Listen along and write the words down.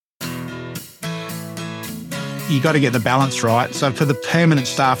you got to get the balance right. So for the permanent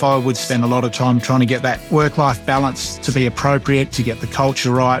staff, I would spend a lot of time trying to get that work-life balance to be appropriate, to get the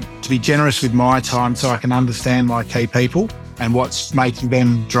culture right, to be generous with my time so I can understand my key people and what's making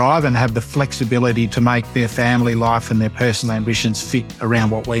them drive and have the flexibility to make their family life and their personal ambitions fit around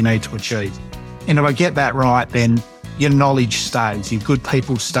what we need to achieve. And if I get that right, then your knowledge stays, your good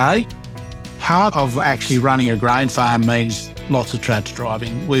people stay. Part of actually running a grain farm means lots of tractor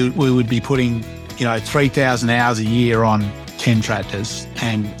driving. We would be putting 3,000 hours a year on 10 tractors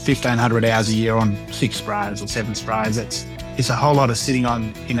and 1,500 hours a year on 6 sprayers or 7 sprayers. It's a whole lot of sitting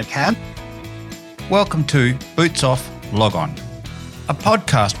in a cab. Welcome to Boots Off, Log On, a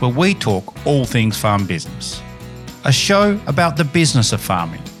podcast where we talk all things farm business. A show about the business of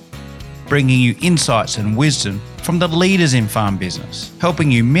farming, bringing you insights and wisdom from the leaders in farm business,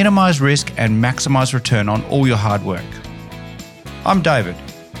 helping you minimise risk and maximise return on all your hard work. I'm David,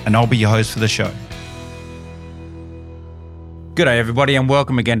 and I'll be your host for the show. G'day everybody and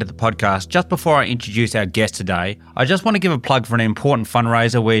welcome again to the podcast. Just before I introduce our guest today, I just want to give a plug for an important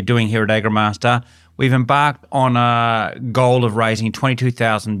fundraiser we're doing here at AgriMaster. We've embarked on a goal of raising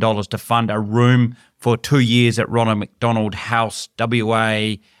 $22,000 to fund a room for 2 years at Ronald McDonald House,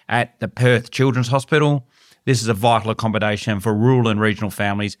 WA, at the Perth Children's Hospital. This is a vital accommodation for rural and regional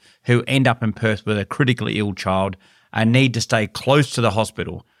families who end up in Perth with a critically ill child and need to stay close to the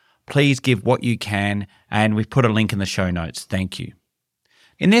hospital. Please give what you can, and we've put a link in the show notes. Thank you.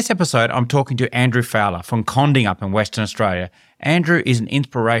 In this episode, I'm talking to Andrew Fowler from Conడింgup in Western Australia. Andrew is an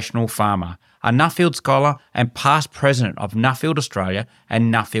inspirational farmer, a Nuffield scholar and past president of Nuffield Australia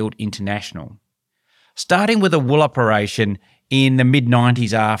and Nuffield International. Starting with a wool operation in the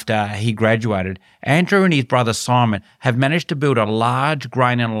mid-90s after he graduated, Andrew and his brother Simon have managed to build a large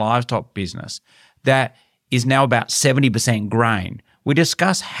grain and livestock business that is now about 70% grain. We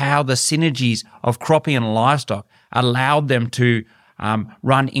discuss how the synergies of cropping and livestock allowed them to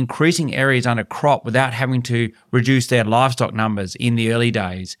run increasing areas under crop without having to reduce their livestock numbers in the early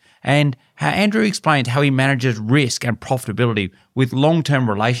days, and how Andrew explains how he manages risk and profitability with long-term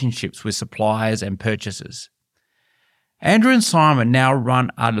relationships with suppliers and purchasers. Andrew and Simon now run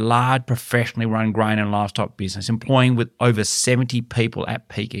a large professionally run grain and livestock business, employing with over 70 people at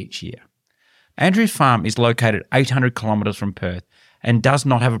peak each year. Andrew's farm is located 800 kilometres from Perth and does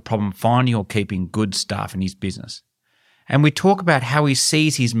not have a problem finding or keeping good staff in his business. And we talk about how he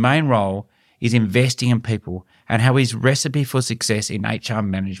sees his main role is investing in people and how his recipe for success in HR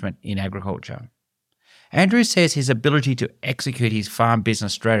management in agriculture. Andrew says his ability to execute his farm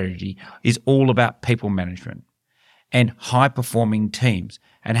business strategy is all about people management and high-performing teams,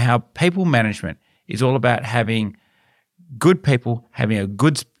 and how people management is all about having good people having a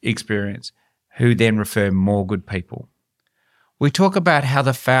good experience who then refer more good people. We talk about how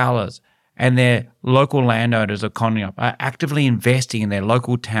the Fowlers and their local landowners of Conడింgup are actively investing in their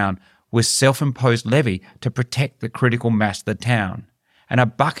local town with self-imposed levy to protect the critical mass of the town, and are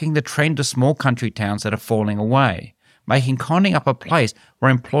bucking the trend of small country towns that are falling away, making Conడింgup a place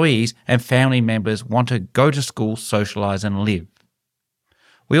where employees and family members want to go to school, socialise and live.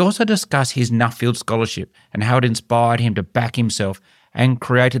 We also discuss his Nuffield scholarship and how it inspired him to back himself and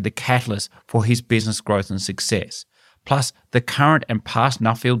created the catalyst for his business growth and success, plus the current and past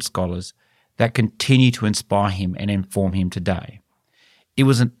Nuffield scholars that continue to inspire him and inform him today. It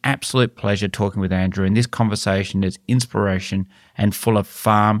was an absolute pleasure talking with Andrew, and this conversation is inspiration and full of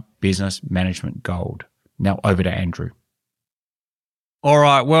farm business management gold. Now over to Andrew. All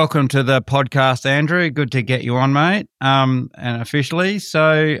right, welcome to the podcast, Andrew. Good to get you on, mate, and officially.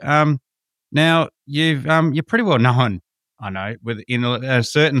 So now you're pretty well known, I know, in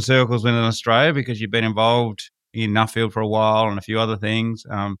certain circles within Australia because you've been involved in Nuffield for a while and a few other things.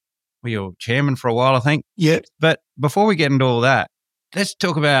 You're chairman for a while, I think. Yeah. But before we get into all that, let's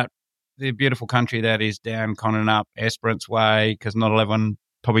talk about the beautiful country that is down Condenup, Esperance Way, because not everyone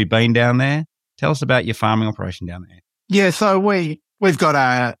probably been down there. Tell us about your farming operation down there. Yeah, so we've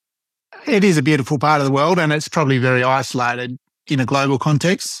got it is a beautiful part of the world, and it's probably very isolated in a global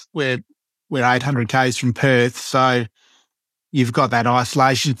context. We're 800 k's from Perth, so you've got that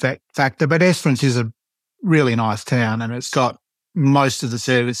isolation factor. But Esperance is a really nice town, and it's got most of the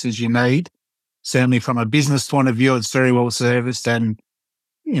services you need. Certainly from a business point of view, it's very well serviced, and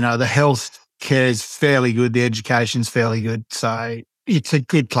the health care is fairly good, the education's fairly good, so it's a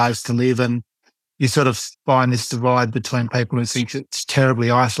good place to live. And you sort of find this divide between people who think it's terribly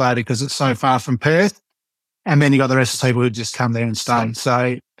isolated because it's so far from Perth, and then you got the rest of the people who just come there and stay,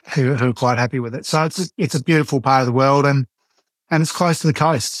 so who are quite happy with it. So it's a beautiful part of the world, and it's close to the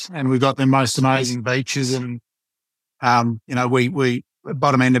coast, and we've got the most amazing beaches, and we the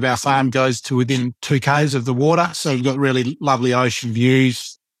bottom end of our farm goes to within 2 k's of the water. So we've got really lovely ocean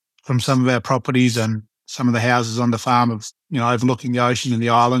views from some of our properties, and some of the houses on the farm of, overlooking the ocean and the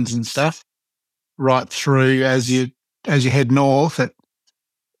islands and stuff. Right through as you head north,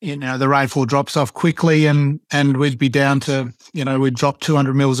 the rainfall drops off quickly, and we'd be down to, we'd drop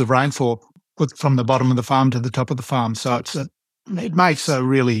 200 mils of rainfall from the bottom of the farm to the top of the farm. So it makes a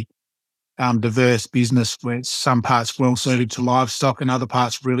really diverse business, where some parts well suited to livestock and other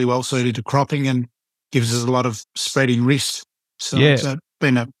parts really well suited to cropping, and gives us a lot of spreading risk. So it's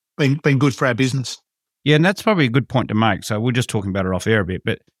been good for our business. Yeah, and that's probably a good point to make. So we're just talking about it off air a bit,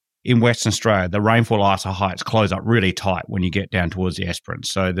 but in Western Australia, the rainfall ISO heights close up really tight when you get down towards the Esperance.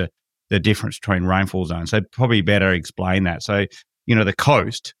 So the difference between rainfall zones. So probably better explain that. So, the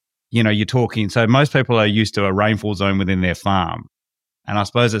coast, you're talking, so most people are used to a rainfall zone within their farm. And I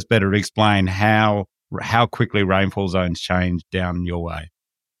suppose it's better to explain how quickly rainfall zones change down your way.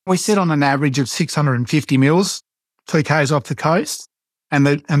 We sit on an average of 650 mils, 2 k's off the coast, and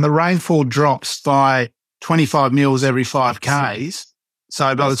the rainfall drops by 25 mils every 5 k's.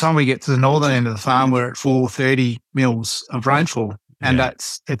 So by the time we get to the northern end of the farm, we're at 430 mils of rainfall, and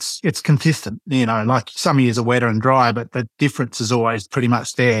it's consistent. Like some years are wetter and dry, but the difference is always pretty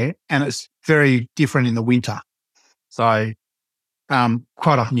much there, and it's very different in the winter. So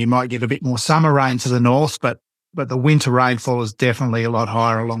quite often you might get a bit more summer rain to the north, but the winter rainfall is definitely a lot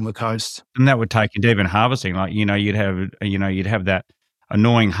higher along the coast. And that would take into even harvesting, like you'd have that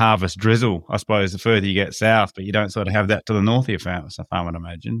annoying harvest drizzle, I suppose, the further you get south, but you don't sort of have that to the north of your farm, I would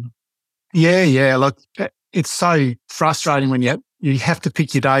imagine. Yeah. Look, it's so frustrating when you have to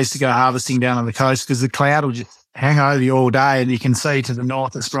pick your days to go harvesting down on the coast, because the cloud will just hang over you all day, and you can see to the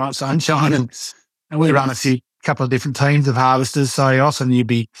north it's bright sunshine. And we run a couple of different teams of harvesters, so often you'd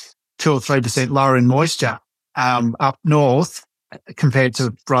be 2 or 3% lower in moisture up north compared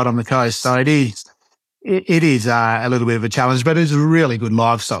to right on the coast. So it is a little bit of a challenge, but it's a really good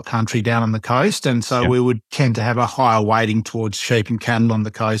livestock country down on the coast, and so we would tend to have a higher weighting towards sheep and cattle on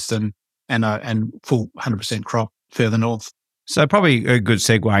the coast, and full 100% crop further north. So probably a good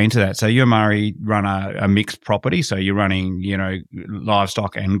segue into that. So you and Murray run a mixed property, so you're running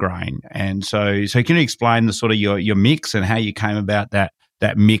livestock and grain, and so can you explain the sort of your mix and how you came about that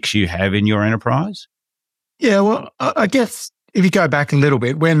mix you have in your enterprise? Yeah, well, I guess if you go back a little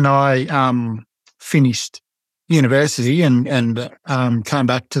bit, when I finished university and came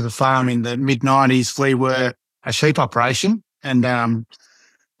back to the farm in the mid-90s, we were a sheep operation, and it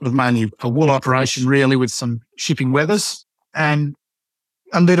was mainly a wool operation, really, with some shipping wethers and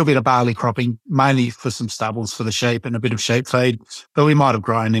a little bit of barley cropping, mainly for some stubbles for the sheep and a bit of sheep feed. But we might have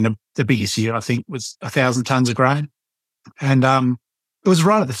grown in the biggest year, I think, was 1,000 tonnes of grain. And it was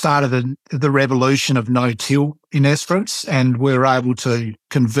right at the start of the revolution of no-till in Esperance, and we were able to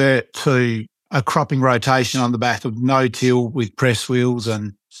convert to a cropping rotation on the back of no-till with press wheels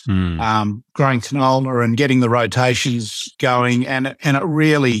and growing canola and getting the rotations going. And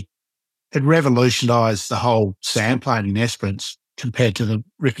it revolutionised the whole sand plant in Esperance compared to the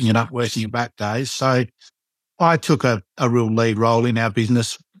ripping it up, working it back days. So I took a real lead role in our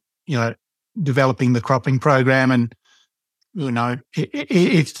business, developing the cropping program, and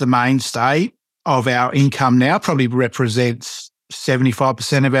it's the mainstay of our income now. Probably represents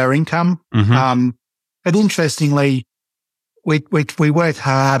 75% of our income. Mm-hmm. But interestingly, we worked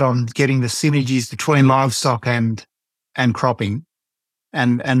hard on getting the synergies between livestock and cropping,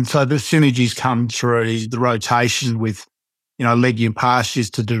 and so the synergies come through the rotation with legume pastures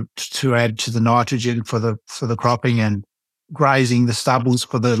to add to the nitrogen for the cropping, and grazing the stubbles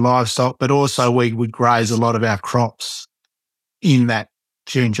for the livestock. But also we would graze a lot of our crops in that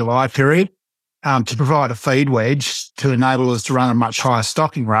June-July period to provide a feed wedge to enable us to run a much higher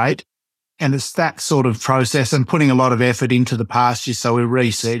stocking rate. And it's that sort of process, and putting a lot of effort into the pastures. So we're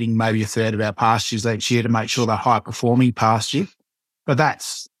reseeding maybe a third of our pastures each year to make sure they're high-performing pasture. But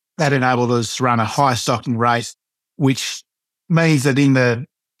that enabled us to run a high stocking rate, which means that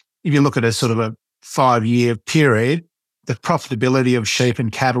if you look at a sort of a 5-year period, the profitability of sheep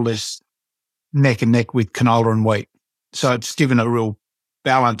and cattle is neck and neck with canola and wheat. So it's given a real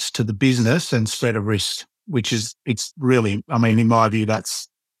balance to the business and spread of risk, it's really, in my view, that's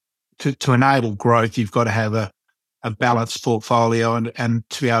to enable growth, you've got to have a balanced portfolio and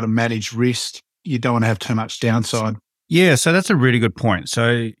to be able to manage risk. You don't want to have too much downside. Yeah, so that's a really good point.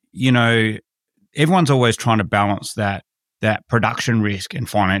 So, everyone's always trying to balance that production risk and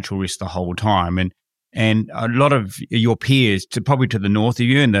financial risk the whole time. And a lot of your peers, probably to the north of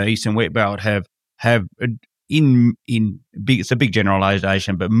you in the eastern wet belt, have it's a big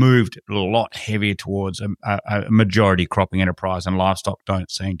generalization, but moved a lot heavier towards a majority cropping enterprise, and livestock don't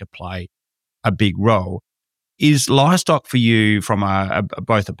seem to play a big role. Is livestock for you, from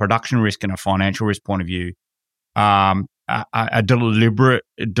both a production risk and a financial risk point of view, a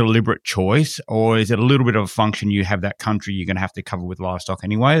deliberate choice, or is it a little bit of a function you have that country you're going to have to cover with livestock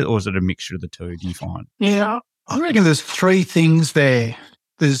anyway, or is it a mixture of the two, do you find? Yeah, I reckon there's three things there.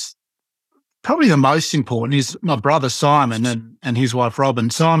 There's probably the most important is my brother Simon and his wife Robin.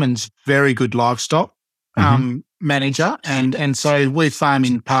 Simon's very good livestock manager, and so we farm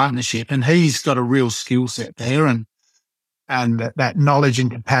in partnership, and he's got a real skill set there and that knowledge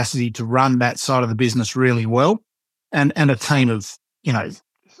and capacity to run that side of the business really well, and a team of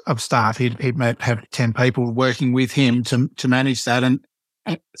staff. He'd might have 10 people working with him to manage that, and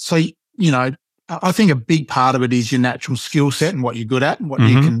so I think a big part of it is your natural skill set and what you're good at and what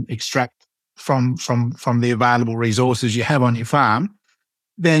you can extract from the available resources you have on your farm.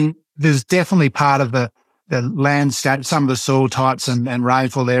 Then there's definitely part of the landscape, some of the soil types and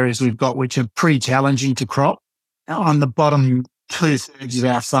rainfall areas we've got, which are pretty challenging to crop. On the bottom 2/3 of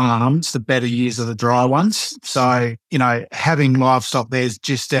our farms, the better years are the dry ones. So, having livestock there's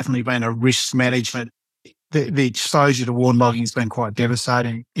just definitely been a risk management. The exposure to waterlogging has been quite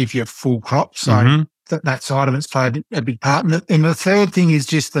devastating if you have full crop. So that side of it's played a big part. And the third thing is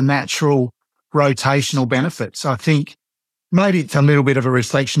just the natural rotational benefits. I think maybe it's a little bit of a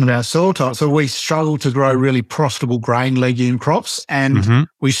reflection of our soil type. So we struggle to grow really profitable grain legume crops, and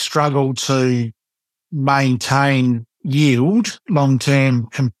we struggle to maintain yield long-term,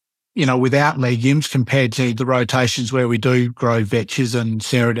 without legumes compared to the rotations where we do grow vetches and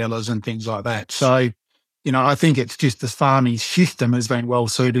ceredellas and things like that. So, I think it's just the farming system has been well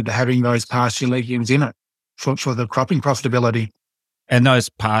suited to having those pasture legumes in it for the cropping profitability. And those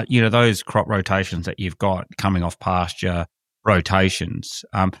crop rotations that you've got coming off pasture rotations,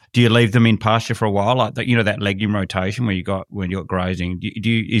 do you leave them in pasture for a while, like that legume rotation when you're grazing?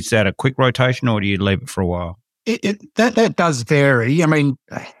 Is that a quick rotation, or do you leave it for a while? That does vary. I mean,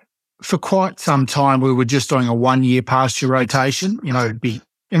 for quite some time we were just doing a 1-year pasture rotation.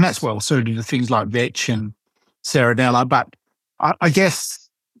 And that's well suited to things like vetch and ceredella. But I guess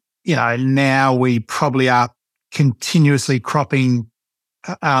now we probably are continuously cropping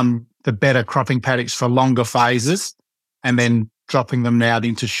the better cropping paddocks for longer phases, and then dropping them out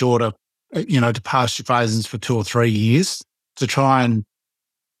into shorter, to pasture phases for 2 or 3 years to try and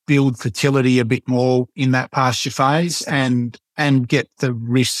build fertility a bit more in that pasture phase and get the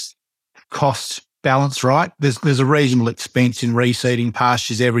risk cost balance right. There's a reasonable expense in reseeding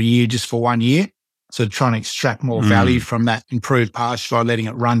pastures every year just for 1 year. So trying to extract more value from that improved pasture by letting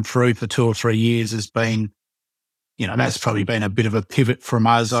it run through for 2 or 3 years has been, that's probably been a bit of a pivot from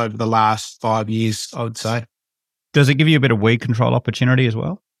us over the last 5 years, I would say. Does it give you a bit of weed control opportunity as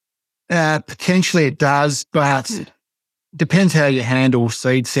well? Potentially it does, but depends how you handle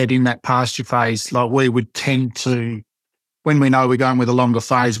seed set in that pasture phase. Like we would tend to, when we know we're going with a longer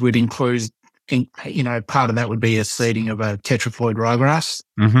phase, we'd include, part of that would be a seeding of a tetraploid ryegrass.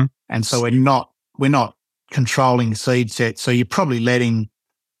 And so we're not controlling seed set. So you're probably letting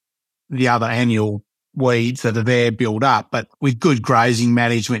the other annual weeds that are there build up. But with good grazing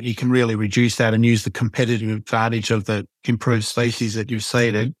management, you can really reduce that and use the competitive advantage of the improved species that you've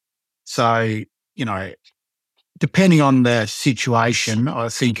seeded. So, depending on the situation, I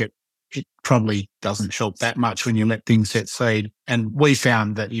think it probably doesn't help that much when you let things set seed. And we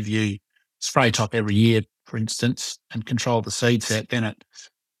found that if you spray top every year, for instance, and control the seed set, then it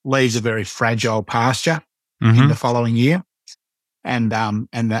leaves a very fragile pasture in the following year. And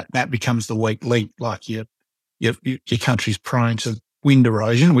that becomes the weak link, like your country's prone to wind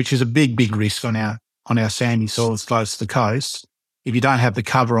erosion, which is a big risk on our sandy soils close to the coast. If you don't have the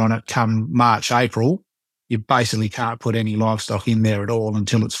cover on it come March, April, you basically can't put any livestock in there at all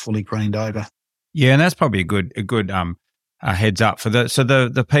until it's fully greened over. Yeah, and that's probably a good heads up for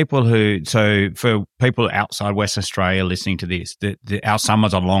the people for people outside Western Australia listening to this. Our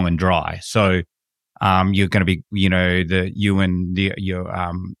summers are long and dry, so you're going to be,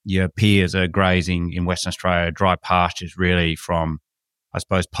 your peers are grazing in Western Australia dry pastures really from, I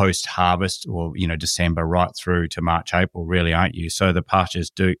suppose, post-harvest or, December right through to March, April, really, aren't you? So the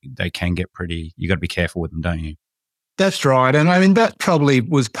pastures they can get pretty, you got to be careful with them, don't you? That's right. And I mean, that probably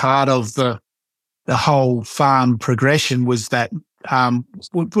was part of the whole farm progression was that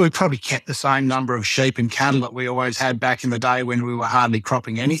we probably kept the same number of sheep and cattle that we always had back in the day when we were hardly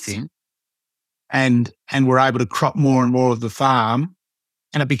cropping anything. And we're able to crop more and more of the farm,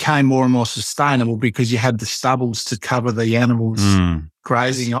 and it became more and more sustainable because you had the stubbles to cover the animals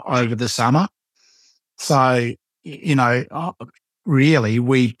grazing over the summer. So, really,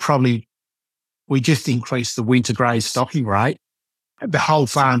 we just increased the winter graze stocking rate. The whole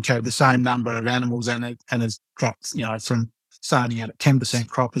farm kept the same number of animals, and it's dropped, from starting out at 10%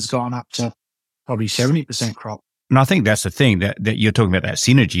 crop has gone up to probably 70% crop. And I think that's the thing that you're talking about, that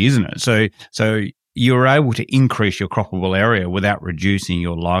synergy, isn't it? So you're able to increase your croppable area without reducing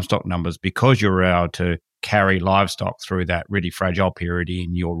your livestock numbers because you're able to carry livestock through that really fragile period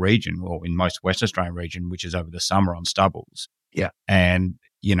in your region, or in most West Australian region, which is over the summer on stubbles. Yeah. And,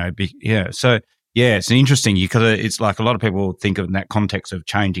 So, it's interesting because it's like a lot of people think of in that context of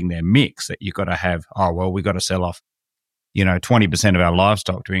changing their mix, that you've got to have, we've got to sell off 20% of our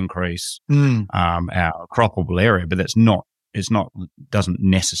livestock to increase our croppable area, but doesn't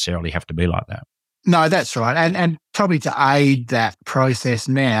necessarily have to be like that. No, that's right. And probably to aid that process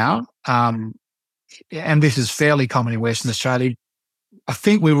now, and this is fairly common in Western Australia, I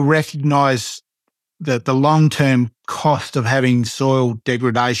think we will recognise that the long-term cost of having soil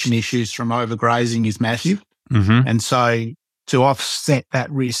degradation issues from overgrazing is massive. Mm-hmm. And so to offset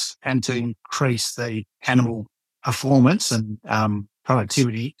that risk and to increase the animal performance and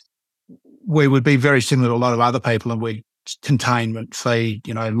productivity, we would be very similar to a lot of other people, and we'd containment feed,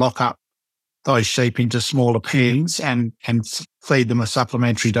 lock up those sheep into smaller pens and feed them a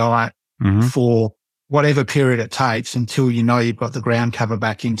supplementary diet for whatever period it takes until you've got the ground cover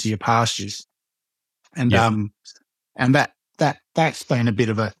back into your pastures. And and that's been a bit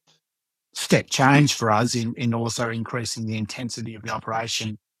of a step change for us in also increasing the intensity of the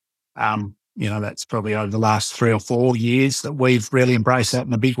operation. That's probably over the last 3 or 4 years that we've really embraced that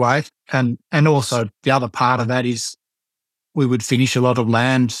in a big way. And also the other part of that is we would finish a lot of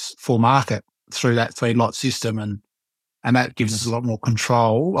land for market through that feedlot system, and that gives us a lot more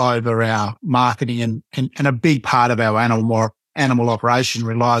control over our marketing, and a big part of our animal operation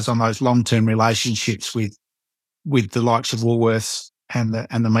relies on those long-term relationships with the likes of Woolworths and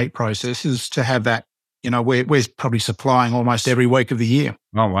the meat processors to have that. We're probably supplying almost every week of the year.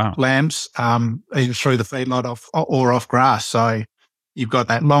 Oh, wow. Lambs, either through the feedlot off grass. So you've got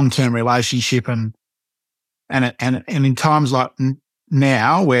that long-term relationship, and in times like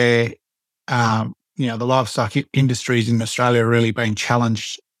now where, the livestock industries in Australia are really being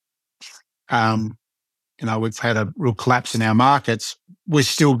challenged. We've had a real collapse in our markets. We're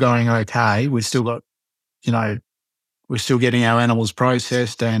still going okay. We've still got, we're still getting our animals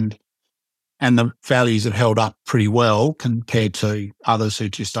processed, and the values have held up pretty well compared to others who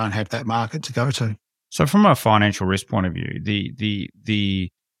just don't have that market to go to. So from a financial risk point of view,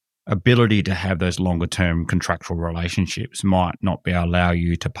 the ability to have those longer term contractual relationships might not allow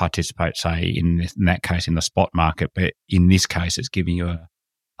you to participate, say, in that case, in the spot market, but in this case, it's giving you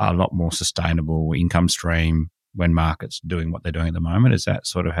a lot more sustainable income stream when markets are doing what they're doing at the moment. Is that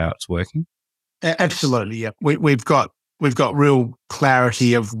sort of how it's working? Absolutely, yeah. We've got real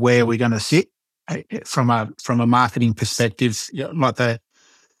clarity of where we're going to sit from a marketing perspective. Like the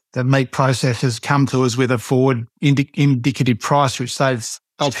meat processors come to us with a forward indicative price, which they've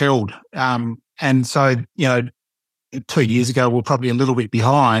held. And so, 2 years ago, we're probably a little bit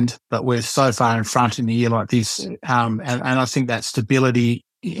behind, but we're so far in front in a year like this. And I think that stability,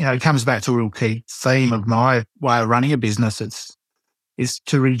 it comes back to a real key theme of my way of running a business. Is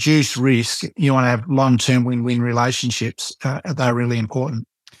to reduce risk. You want to have long-term win-win relationships. They're really important.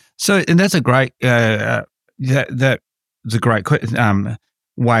 So, and that's a great that's a great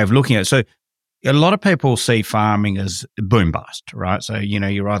way of looking at it. So, a lot of people see farming as boom bust, right? So,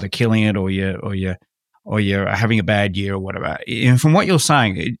 you're either killing it or you're having a bad year or whatever. And from what you're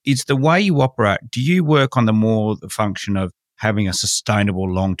saying, it's the way you operate. Do you work on the function of having a sustainable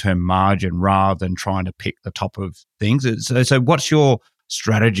long-term margin rather than trying to pick the top of things? So what's your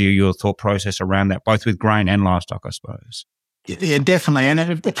strategy or your thought process around that, both with grain and livestock, I suppose? Yeah, definitely.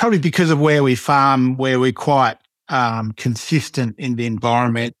 And probably because of where we farm, where we're quite consistent in the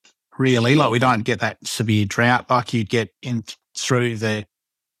environment, really. Like we don't get that severe drought like you'd get through the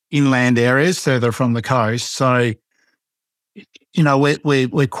inland areas further from the coast. So,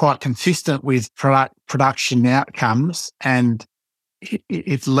 we're quite consistent with production outcomes, and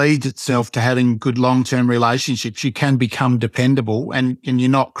it leads itself to having good long-term relationships. You can become dependable, and you're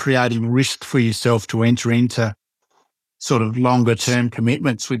not creating risk for yourself to enter into sort of longer-term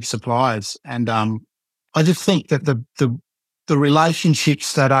commitments with suppliers. And I just think that the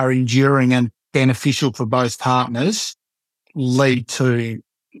relationships that are enduring and beneficial for both partners lead to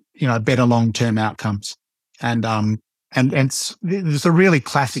better long-term outcomes. And there's a really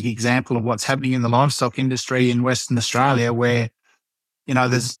classic example of what's happening in the livestock industry in Western Australia, where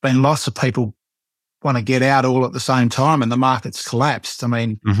there's been lots of people want to get out all at the same time, and the market's collapsed. I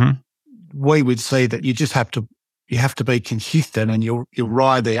mean, we would see that you just have to be consistent, and you'll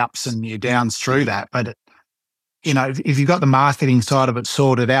ride the ups and your downs through that. But if you've got the marketing side of it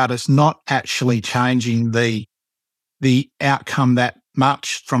sorted out, it's not actually changing the outcome that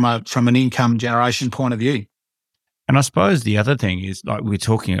much from an income generation point of view. And I suppose the other thing is, like we're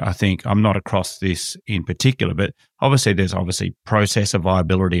talking, I think I'm not across this in particular, but there's processor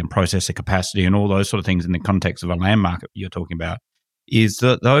viability and processor capacity and all those sort of things in the context of a land market you're talking about, is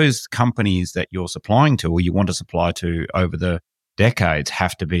that those companies that you're supplying to or you want to supply to over the decades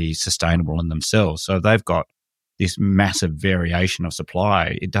have to be sustainable in themselves. So they've got this massive variation of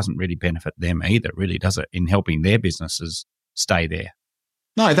supply. It doesn't really benefit them either, really, does it, in helping their businesses stay there?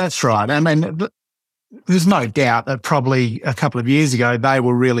 No, that's right. I mean, there's no doubt that probably a couple of years ago, they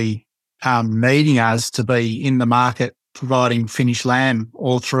were really needing us to be in the market providing finished lamb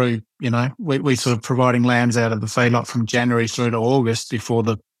all through, we sort of providing lambs out of the feedlot from January through to August before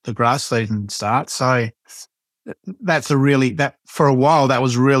the grass season starts. So that for a while, that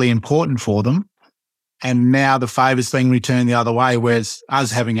was really important for them. And now the favour's being returned the other way, whereas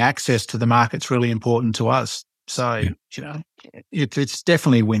us having access to the market's really important to us. So, it's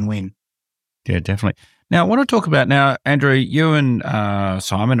definitely a win-win. Yeah, definitely. Now, I want to talk about now, Andrew, you and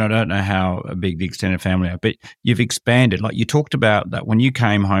Simon, I don't know how big the extended family are, but you've expanded. Like you talked about that when you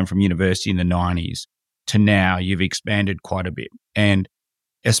came home from university in the 90s to now, you've expanded quite a bit. And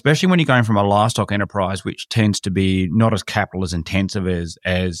especially when you're going from a livestock enterprise, which tends to be not as capital as intensive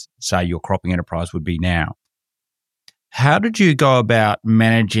as say, your cropping enterprise would be now. How did you go about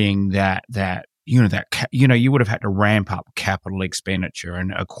managing that you would have had to ramp up capital expenditure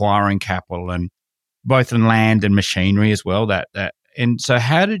and acquiring capital, and both in land and machinery as well. And so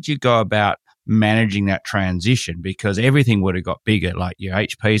how did you go about managing that transition? Because everything would have got bigger, like your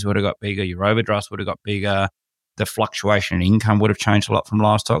HPs would have got bigger, your overdrafts would have got bigger, the fluctuation in income would have changed a lot from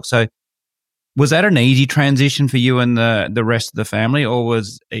livestock. So was that an easy transition for you and the rest of the family, or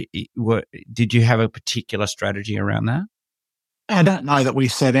did you have a particular strategy around that? I don't know that we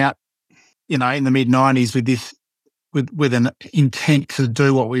set out in the mid-90s with an intent to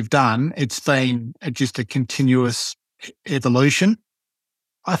do what we've done. It's been just a continuous evolution.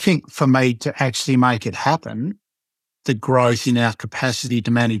 I think for me to actually make it happen, the growth in our capacity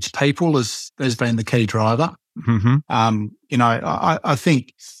to manage people has been the key driver. Mm-hmm. I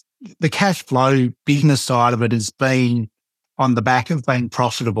think the cash flow business side of it has been on the back of being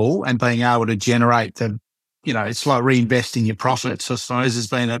profitable and being able to generate it's like reinvesting your profits, I suppose, has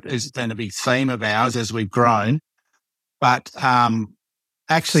been a big theme of ours as we've grown. But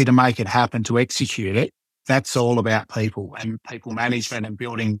actually to make it happen, to execute it, that's all about people and people management and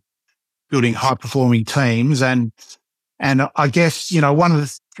building high-performing teams. And I guess, one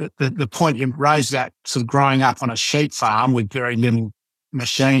of the point you raised, that sort of growing up on a sheep farm with very little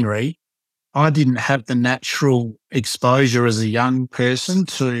machinery, I didn't have the natural exposure as a young person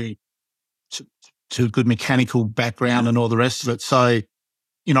to a good mechanical background and all the rest of it. So,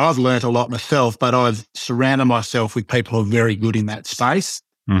 I've learnt a lot myself, but I've surrounded myself with people who are very good in that space.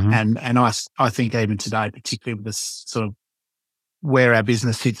 Mm-hmm. And I think even today, particularly with this sort of where our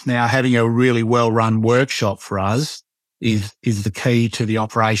business sits now, having a really well-run workshop for us is the key to the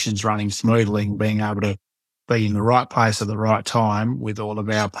operations running smoothly and being able to be in the right place at the right time with all of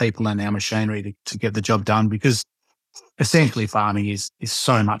our people and our machinery to get the job done, because essentially farming is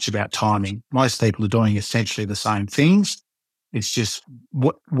so much about timing. Most people are doing essentially the same things. It's just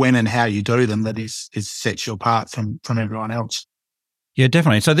when and how you do them that sets you apart from everyone else. Yeah,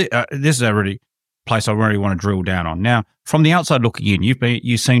 definitely. So this is a really place I really want to drill down on. Now, from the outside looking in,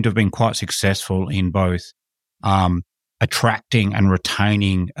 you seem to have been quite successful in both attracting and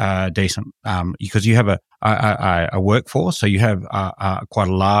retaining decent, because you have a workforce. So you have quite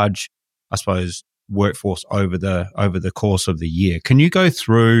a large, I suppose, workforce over the course of the year. Can you go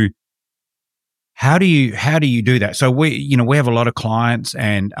through how do you do that? So we have a lot of clients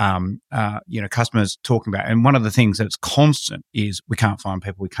and customers talking about, and one of the things that's constant is we can't find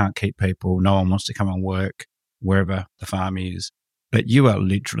people, we can't keep people, no one wants to come and work wherever the farm is. But you are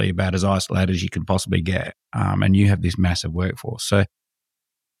literally about as isolated as you can possibly get, and you have this massive workforce. So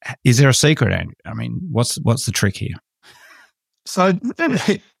is there a secret, Andrew? I mean, what's the trick here? So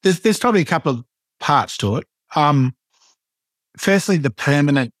there's probably a couple of parts to it. Firstly, the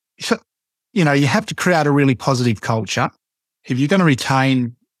permanent, you have to create a really positive culture. If you're going to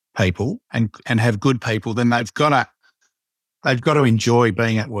retain people and have good people, then they've got to enjoy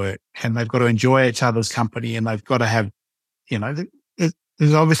being at work, and they've got to enjoy each other's company, and they've got to have,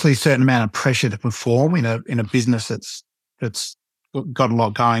 there's obviously a certain amount of pressure to perform in a business that's got a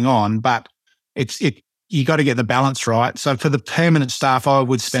lot going on, but you got to get the balance right. So for the permanent staff, I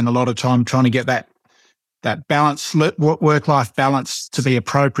would spend a lot of time trying to get that balance, work-life balance to be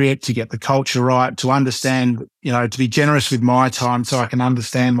appropriate, to get the culture right, to understand, to be generous with my time so I can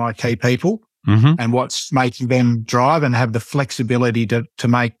understand my key people and what's making them drive, and have the flexibility to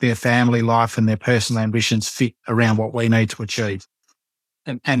make their family life and their personal ambitions fit around what we need to achieve.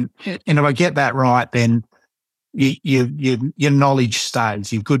 And if I get that right, then your knowledge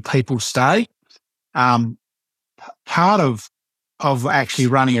stays, your good people stay. Part of actually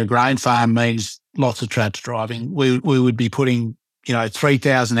running a grain farm means lots of tractor driving. We would be putting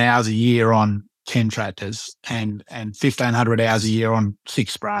 3,000 hours a year on 10 tractors and 1,500 hours a year on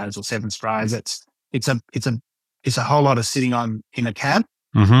 6 sprayers or 7 sprayers. It's a whole lot of sitting in a cab,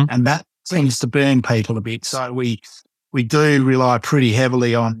 and that seems to burn people a bit. So we do rely pretty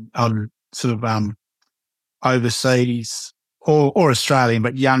heavily on sort of overseas or Australian,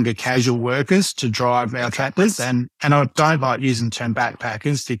 but younger casual workers to drive our tractors. And I don't like using the term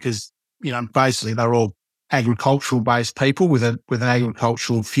backpackers because, basically they're all agricultural based people with an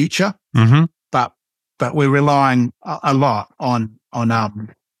agricultural future. But we're relying a lot on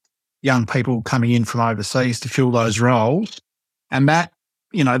young people coming in from overseas to fill those roles. And that,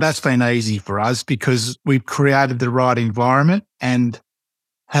 that's been easy for us because we've created the right environment and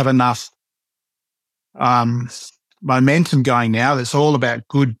have enough momentum going now. That's all about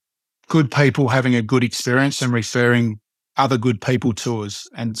good people having a good experience and referring other good people to us.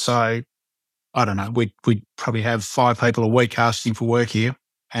 And so, I don't know, we probably have 5 people a week asking for work here,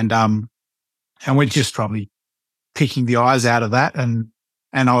 and we're just probably picking the eyes out of that. And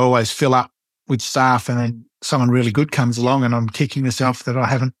I always fill up with staff, and then someone really good comes along, and I'm kicking myself that I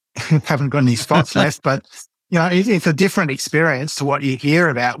haven't got any spots left. But it's a different experience to what you hear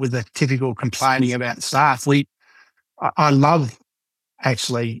about with the typical complaining about staff. I love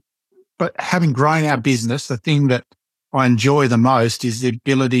actually, but having grown our business, the thing that I enjoy the most is the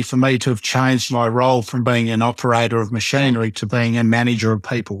ability for me to have changed my role from being an operator of machinery to being a manager of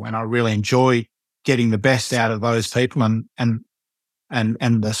people. And I really enjoy getting the best out of those people and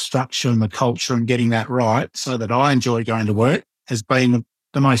the structure and the culture and getting that right so that I enjoy going to work has been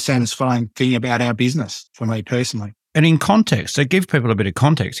the most satisfying thing about our business for me personally. And in context, so give people a bit of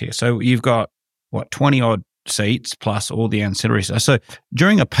context here. So you've got 20 odd seats plus all the ancillary stuff. So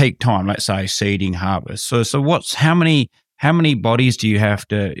during a peak time, let's say seeding, harvest. So how many bodies do you have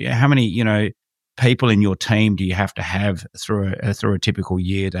to? How many people in your team do you have to have through a typical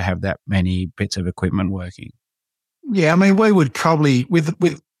year to have that many bits of equipment working? Yeah, I mean, we would probably with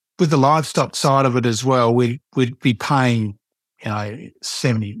the livestock side of it as well. We'd be paying nearly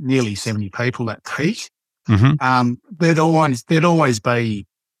 70 people at peak. There'd always be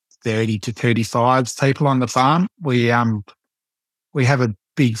 30 to 35 people on the farm. We have a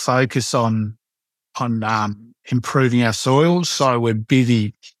big focus on improving our soils. So we're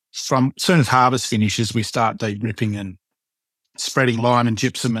busy from as soon as harvest finishes, we start deep ripping and spreading lime and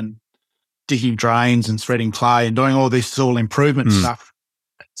gypsum and digging drains and spreading clay and doing all this soil improvement stuff.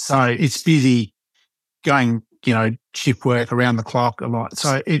 So it's busy going, shift work around the clock a lot.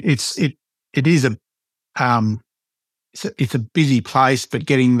 So it is it's a busy place, but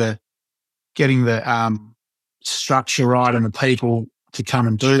getting the structure right and the people to come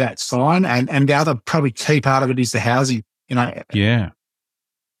and do that's fine. And the other probably key part of it is the housing. Yeah.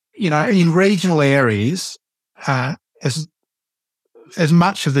 In regional areas, as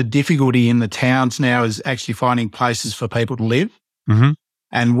much of the difficulty in the towns now is actually finding places for people to live.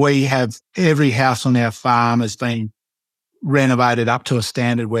 And we have every house on our farm has been renovated up to a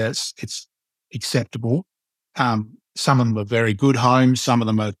standard where it's acceptable. Some of them are very good homes. Some of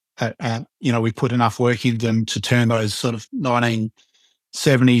them are, we put enough work into them to turn those sort of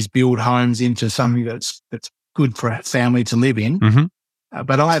 1970s build homes into something that's good for a family to live in.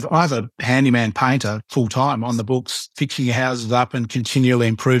 But I have a handyman painter full time on the books, fixing houses up and continually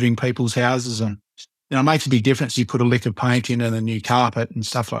improving people's houses. And, it makes a big difference. You put a lick of paint in and a new carpet and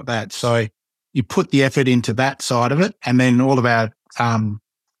stuff like that. So you put the effort into that side of it. And then all of our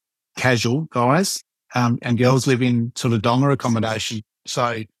casual guys and girls live in sort of donga accommodation.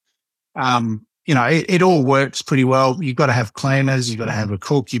 So, it all works pretty well. You've got to have cleaners, you've got to have a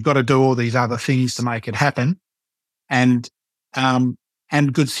cook, you've got to do all these other things to make it happen. And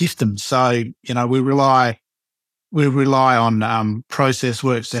good systems. So, we rely on process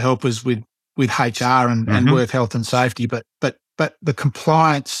works to help us with HR and work health and safety. But the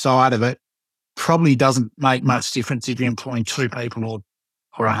compliance side of it probably doesn't make much difference if you're employing 2 people or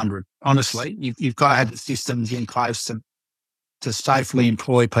 100. Honestly, you've got to have the systems in place to safely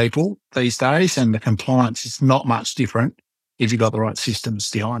employ people these days, and the compliance is not much different if you've got the right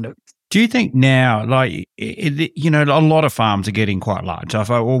systems behind it. Do you think now, like, a lot of farms are getting quite large. So if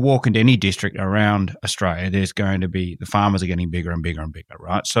I will walk into any district around Australia, there's going to be, the farmers are getting bigger and bigger and bigger,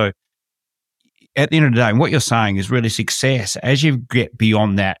 right? So at the end of the day, what you're saying is really success as you get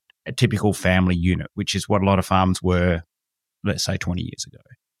beyond that typical family unit, which is what a lot of farms were, let's say 20 years ago,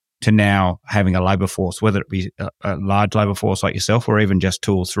 to now having a labour force, whether it be a large labour force like yourself or even just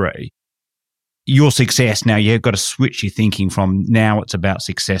two or three. Your success now, you've got to switch your thinking from now it's about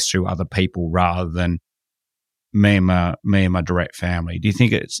success through other people rather than me and my direct family. Do you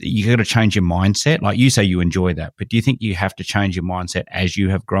think you got to change your mindset? Like you say, you enjoy that, but do you think you have to change your mindset as you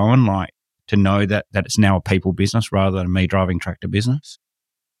have grown, like to know that it's now a people business rather than me driving tractor business?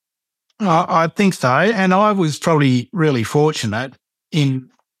 I think so. And I was probably really fortunate I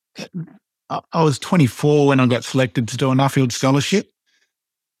was 24 when I got selected to do a Nuffield scholarship.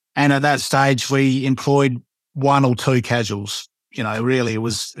 And at that stage, we employed one or two casuals. Really, it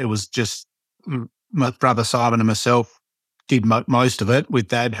was just my brother Simon and myself did most of it with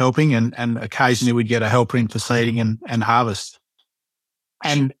Dad helping, and occasionally we'd get a helper in for seeding and harvest.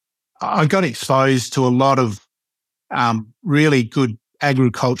 And I got exposed to a lot of really good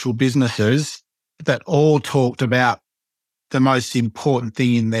agricultural businesses that all talked about the most important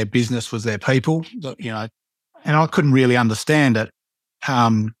thing in their business was their people, and I couldn't really understand it.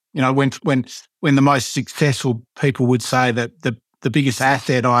 When the most successful people would say that the biggest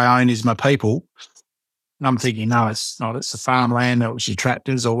asset I own is my people, and I'm thinking, no, it's not. It's the farmland, or it's your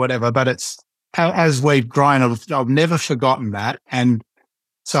tractors, or whatever. But it's as we've grown, I've never forgotten that, and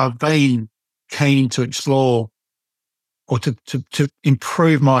so I've been keen to explore or to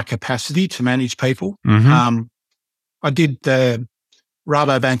improve my capacity to manage people. Mm-hmm. I did the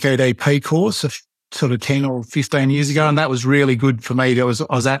Rabobank EDP course sort of 10 or 15 years ago, and that was really good for me. I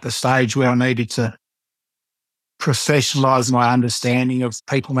was at the stage where I needed to professionalise my understanding of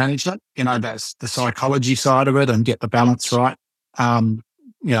people management. That's the psychology side of it, and get the balance right. And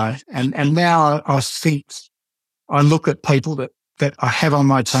now I think I look at people that I have on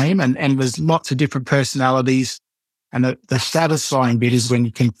my team, and there's lots of different personalities. And the satisfying bit is when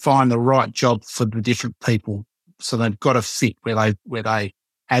you can find the right job for the different people. So they've got to fit where they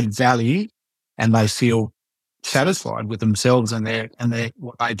add value and they feel satisfied with themselves and their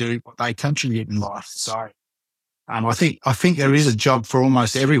what they do, what they contribute in life. So I think there is a job for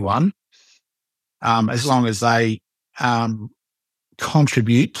almost everyone, as long as they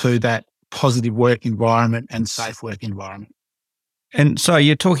contribute to that positive work environment and safe work environment. And so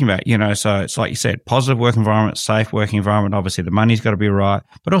you're talking about, so it's like you said, positive work environment, safe working environment. Obviously, the money's got to be right,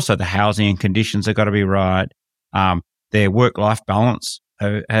 but also the housing and conditions have got to be right. Their work-life balance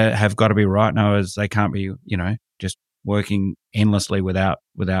have got to be right. No, as they can't be, just working endlessly without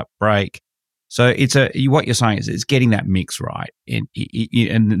break. So what you're saying is it's getting that mix right, and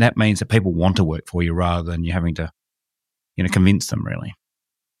that means that people want to work for you rather than you having to, convince them really.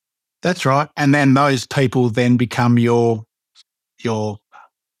 That's right, and then those people then become your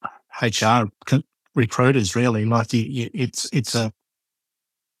HR recruiters, really. Like if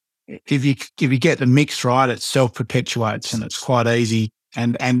you get the mix right, it self-perpetuates and it's quite easy.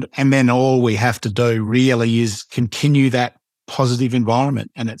 And then all we have to do really is continue that positive environment,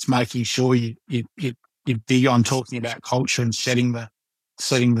 and it's making sure you big on talking about culture and setting the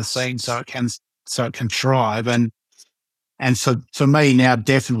scene so it can thrive. And so for me now,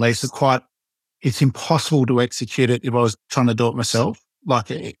 definitely it's impossible to execute it if I was trying to do it myself.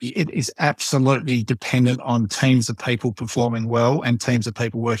 Like it is absolutely dependent on teams of people performing well and teams of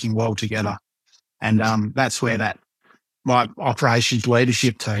people working well together. And that's where my operations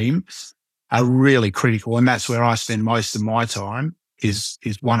leadership team are really critical. And that's where I spend most of my time is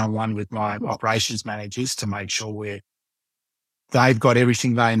one-on-one with my operations managers to make sure they've got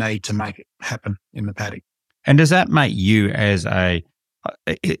everything they need to make it happen in the paddock. And does that make you as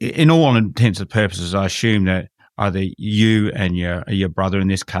in all intents and purposes, I assume that either you and your brother in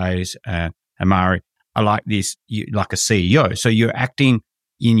this case, Amari, are like this, like a CEO. So you're acting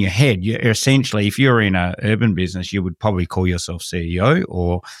in your head. You're essentially, if you're in an urban business, you would probably call yourself CEO,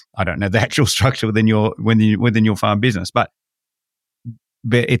 or I don't know the actual structure within your farm business, but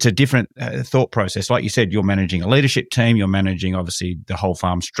it's a different thought process. Like you said, you're managing a leadership team. You're managing obviously the whole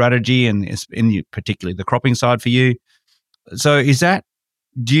farm strategy, and particularly the cropping side for you. So is that,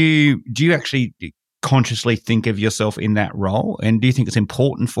 do you actually consciously think of yourself in that role? And do you think it's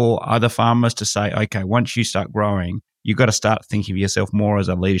important for other farmers to say, okay, once you start growing, you've got to start thinking of yourself more as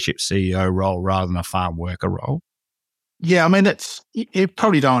a leadership CEO role rather than a farm worker role? Yeah, I mean, you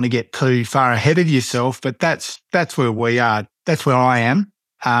probably don't want to get too far ahead of yourself, but that's where we are. That's where I am.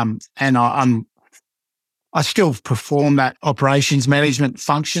 And I'm I still perform that operations management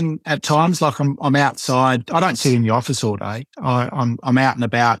function at times. Like I'm outside. I don't sit in the office all day. I'm out and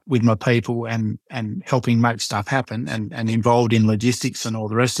about with my people and helping make stuff happen and involved in logistics and all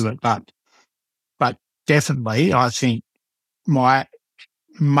the rest of it. But definitely, I think my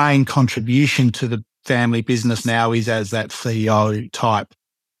main contribution to the family business now is as that CEO type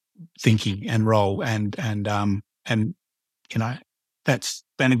thinking and role, and that's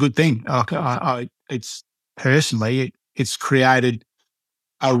been a good thing. It's personally, it's created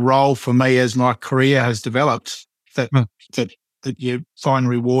a role for me as my career has developed that Hmm. that you find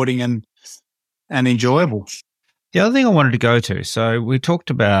rewarding and enjoyable. The other thing I wanted to go to, so we talked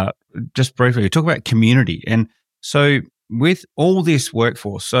about, just briefly, we talked about community. And so with all this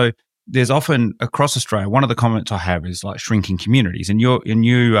workforce, so there's often across Australia, one of the comments I have is like shrinking communities. And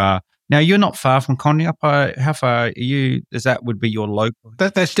now you're not far from Condiup. How far are you? That would be your local?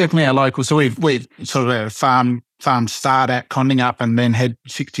 That's definitely our local. So we've sort of a farm start at Condiup and then head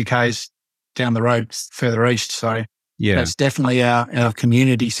 60 k's down the road further east. So Yeah. that's definitely our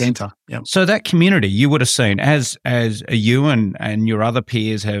community centre. Yeah. So that community you would have seen as you and your other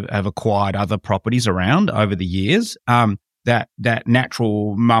peers have acquired other properties around over the years, that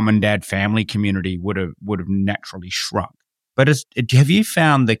natural mum and dad family community would have naturally shrunk. But have you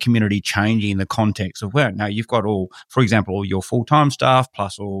found the community changing in the context of, well, now you've got for example, all your full-time staff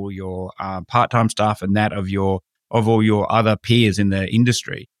plus all your part-time staff and that of all your other peers in the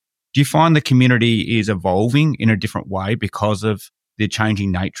industry. Do you find the community is evolving in a different way because of the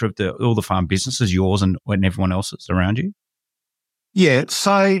changing nature of all the farm businesses, yours and everyone else's around you? Yeah,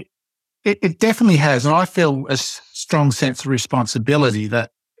 so it definitely has, and I feel a strong sense of responsibility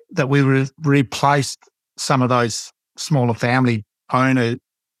that we replaced some of those smaller family owner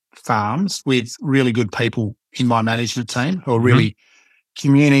farms with really good people in my management team who are really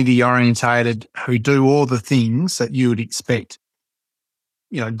community orientated, who do all the things that you would expect,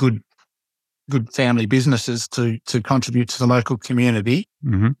 good family businesses to contribute to the local community.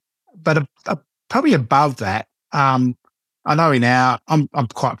 Mm-hmm. But probably above that, I know I'm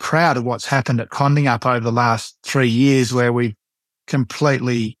quite proud of what's happened at Condiup over the last 3 years, where we've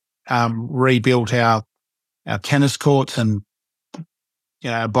completely rebuilt our tennis courts and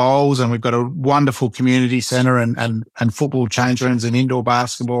bowls, and we've got a wonderful community centre and football change rooms and indoor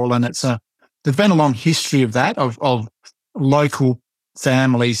basketball, and there's been a long history of that of local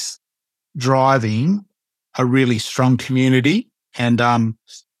families driving a really strong community, and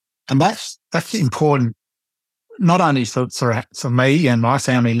that's important. Not only for me and my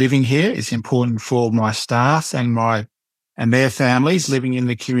family living here, it's important for my staff and their families living in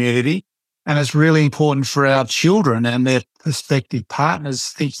the community. And it's really important for our children and their prospective partners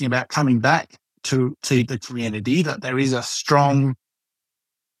thinking about coming back to the community, that there is a strong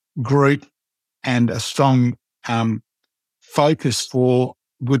group and a strong focus for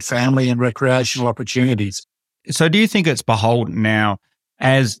good family and recreational opportunities. So do you think it's beholden now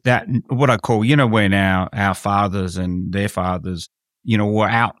as that, what I call, when our fathers and their fathers, were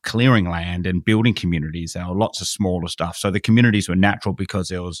out clearing land and building communities, there were lots of smaller stuff. So the communities were natural because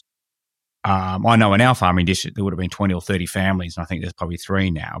there was, I know in our farming district, there would have been 20 or 30 families, and I think there's probably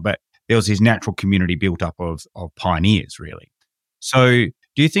 3 now, but there was this natural community built up of pioneers, really. So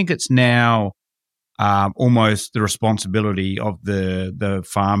do you think it's now almost the responsibility of the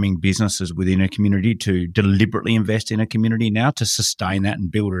farming businesses within a community to deliberately invest in a community now to sustain that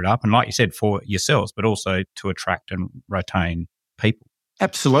and build it up? And like you said, for yourselves, but also to attract and retain people.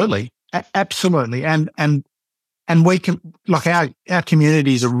 Absolutely. Absolutely. And we can, like our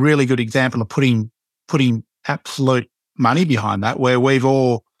community is a really good example of putting absolute money behind that, where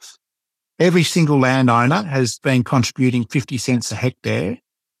every single landowner has been contributing 50 cents a hectare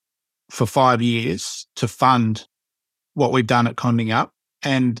for 5 years to fund what we've done at Condiup.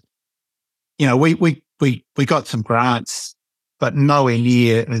 And, we got some grants, but nowhere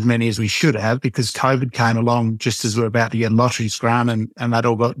near as many as we should have, because COVID came along just as we were about to get lotteries grant, and that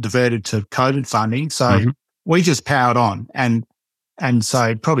all got diverted to COVID funding. So we just powered on. And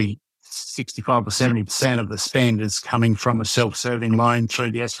so probably 65 or 70% of the spend is coming from a self-serving loan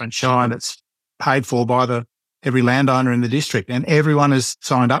through the Esperance Shire that's paid for by every landowner in the district, and everyone has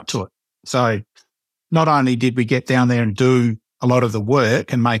signed up to it. So not only did we get down there and do a lot of the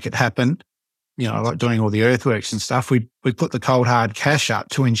work and make it happen, like doing all the earthworks and stuff, we put the cold hard cash up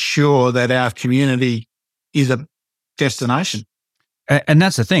to ensure that our community is a destination. And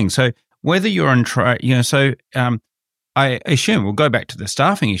that's the thing. So whether you're in I assume we'll go back to the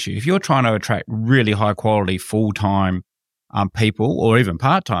staffing issue. If you're trying to attract really high quality full-time people or even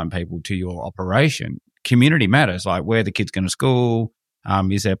part-time people to your operation, community matters, like where the kids going to school,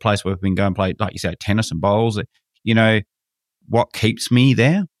 Is there a place where we can go and play, like you said, tennis and bowls? You know, what keeps me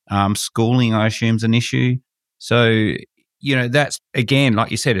there? Schooling, I assume, is an issue. So, you know, that's, again,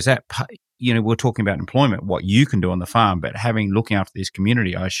 like you said, is that, you know, we're talking about employment, what you can do on the farm, but looking after this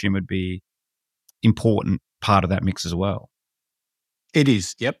community, I assume would be important part of that mix as well. It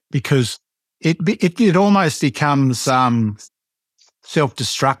is, yep, because it almost becomes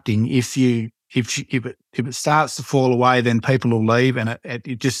self-destructing if it starts to fall away, then people will leave, and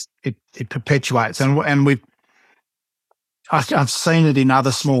it perpetuates. And I've seen it in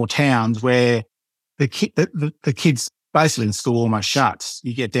other small towns where the kids basically in school almost shuts.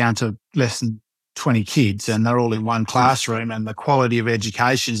 You get down to less than 20 kids and they're all in one classroom, and the quality of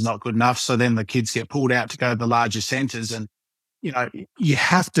education is not good enough. So then the kids get pulled out to go to the larger centres, and you know, you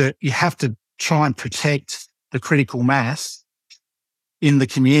have to try and protect the critical mass in the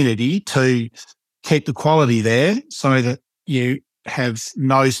community to keep the quality there, so that you have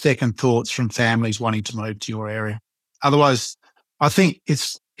no second thoughts from families wanting to move to your area. Otherwise, I think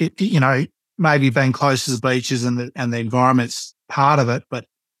you know, maybe being close to the beaches and the environment's part of it, but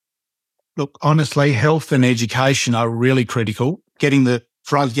look, honestly, health and education are really critical. Getting the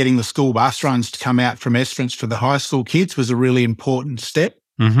school bus runs to come out from Esperance for the high school kids was a really important step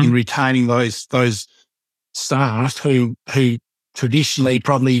in retaining those staff who traditionally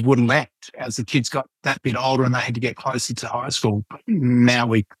probably wouldn't act as the kids got that bit older and they had to get closer to high school. Now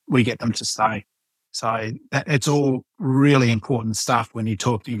we get them to stay. So it's all really important stuff when you're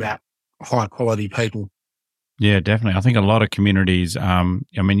talking about high quality people. Yeah, definitely. I think a lot of communities, I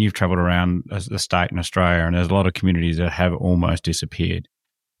mean, you've travelled around the state in Australia, and there's a lot of communities that have almost disappeared.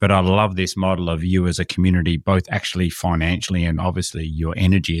 But I love this model of you as a community, both actually financially and obviously your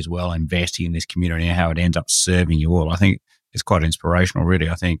energy as well, investing in this community and how it ends up serving you all. I think it's quite inspirational, really.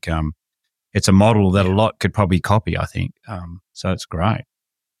 I think it's a model that a lot could probably copy, I think. So it's great.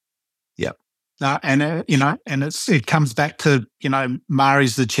 Yep. And, you know, and it comes back to, you know,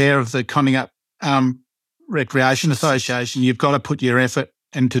 Mari's the chair of the Conningup Recreation Association. You've got to put your effort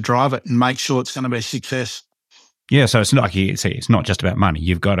into drive it and make sure it's going to be a success. Yeah, so it's not like it's not just about money.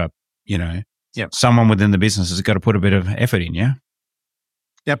 You've got to, you know, someone within the business has got to put a bit of effort in, yeah?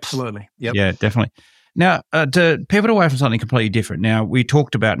 Absolutely. Yep. Yeah, definitely. Now, to pivot away from something completely different. Now, we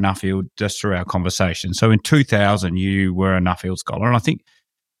talked about Nuffield just through our conversation. So in 2000, you were a Nuffield scholar, and I think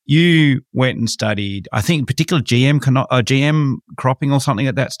you went and studied, I think, particular GM cropping or something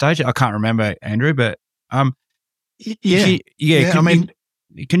at that stage. I can't remember, Andrew, but can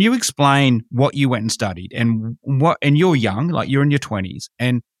you explain what you went and studied and you're young, like you're in your 20s,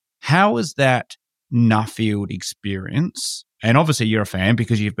 and how was that Nuffield experience? And obviously you're a fan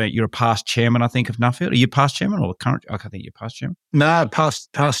because you're a past chairman, I think, of Nuffield. Are you past chairman or current? I think you're past chairman. No, past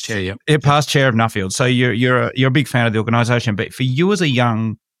chair. Yeah, past chair of Nuffield. So you're a big fan of the organisation. But for you as a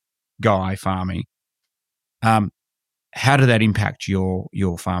young guy farming, how did that impact your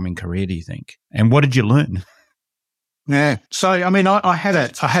farming career, do you think? And what did you learn? Yeah. So, I mean, I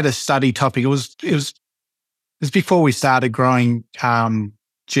had a study topic. It was before we started growing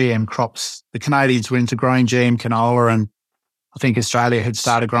GM crops. The Canadians were into growing GM canola, and I think Australia had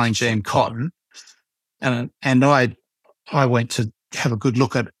started growing GM cotton. And I went to have a good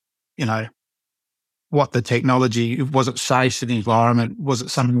look at, you know, what the technology, was it safe for the environment? Was it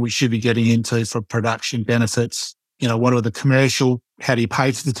something we should be getting into for production benefits? You know, what are the commercial, how do you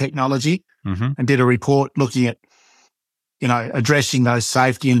pay for the technology? And did a report looking at, you know, addressing those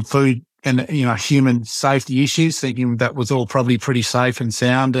safety and food and, you know, human safety issues, thinking that was all probably pretty safe and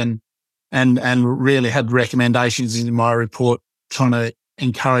sound, and really had recommendations in my report trying to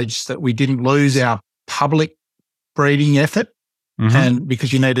encourage that we didn't lose our public breeding effort. And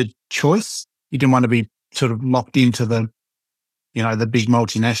because you needed choice, you didn't want to be sort of locked into the, you know, the big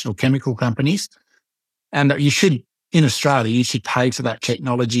multinational chemical companies. And you should, in Australia, you should pay for that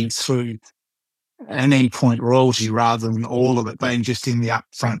technology through an endpoint royalty rather than all of it being just in the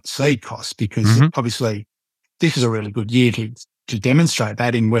upfront seed costs, because obviously this is a really good year to demonstrate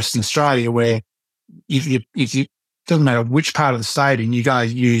that in Western Australia, where if you doesn't matter which part of the state, and you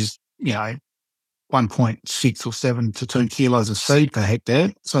guys use, you know, 1.6 or 7 to 2 kilos of seed per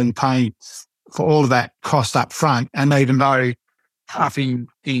hectare. So you're paying for all of that cost up front. And even though half in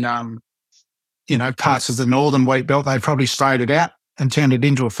you know, parts of the northern wheat belt, they probably sprayed it out and turned it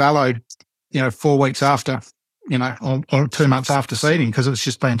into a fallow, you know, 4 weeks after, you know, or 2 months after seeding, because it's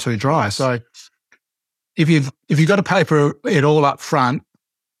just been too dry. So if you've got to pay for it all up front,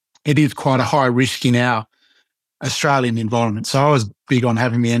 it is quite a high risk in our Australian environment. So I was big on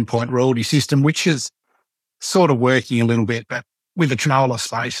having the endpoint royalty system, which is sort of working a little bit, but with the canola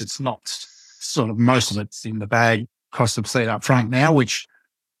space, it's not sort of, most of it's in the bag. cost of seed up front now, which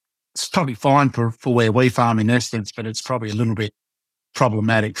is probably fine for where we farm in Essence, but it's probably a little bit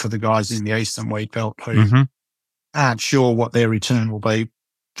problematic for the guys in the Eastern wheat belt who aren't sure what their return will be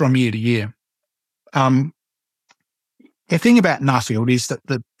from year to year. The thing about Nuffield is that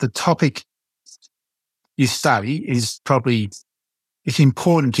the topic you study is probably, it's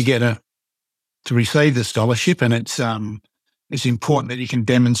important to to receive the scholarship, and it's important that you can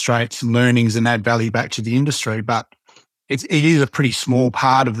demonstrate some learnings and add value back to the industry. But it is a pretty small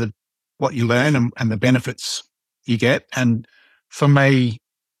part of what you learn and the benefits you get. And for me,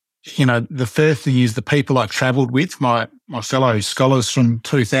 the first thing is the people I travelled with, my fellow scholars from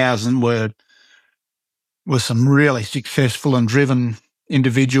 2000 were some really successful and driven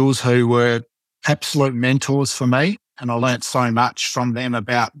individuals who were absolute mentors for me. And I learnt so much from them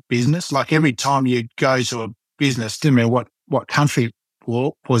about business. Like every time you go to a business, didn't matter what country it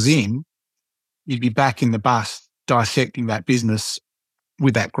was in, you'd be back in the bus dissecting that business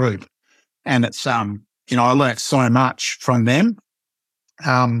with that group. And it's, I learnt so much from them.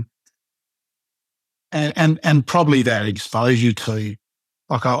 And probably that exposure to,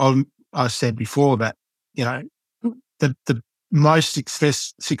 like I said before, that, the most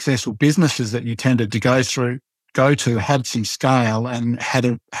successful businesses that you tended to go to had some scale and had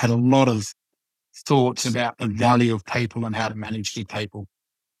a lot of thoughts about the value of people and how to manage good people.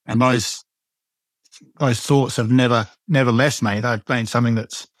 And those thoughts have never left me. They've been something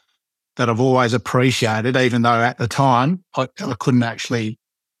that I've always appreciated, even though at the time I couldn't actually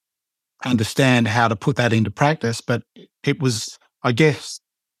understand how to put that into practice. But it was, I guess,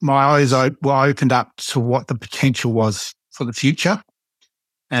 my eyes were opened up to what the potential was for the future,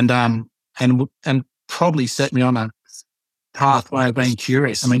 and probably set me on a pathway of being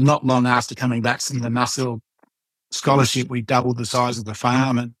curious. I mean, not long after coming back from the Nuffield scholarship, we doubled the size of the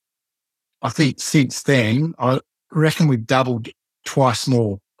farm, and I think since then, I reckon we've doubled twice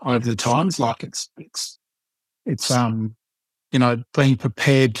more over the times. Like it's being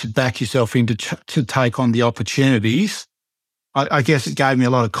prepared to back yourself into to take on the opportunities. I guess it gave me a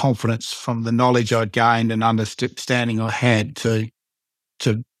lot of confidence from the knowledge I'd gained and understanding I had to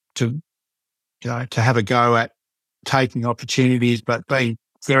have a go at taking opportunities, but being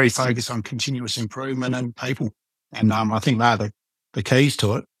very focused on continuous improvement and people. And I think they're the keys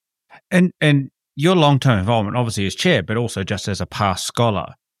to it. And your long-term involvement, obviously as chair, but also just as a past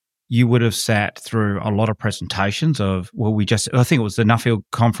scholar, you would have sat through a lot of presentations of, I think it was the Nuffield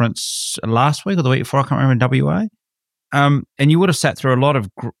conference last week or the week before, I can't remember, in WA. And you would have sat through a lot of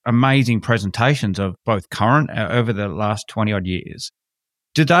amazing presentations of both current over the last 20 odd years.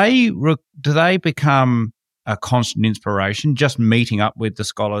 Do they become a constant inspiration, just meeting up with the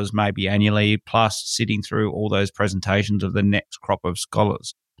scholars maybe annually, plus sitting through all those presentations of the next crop of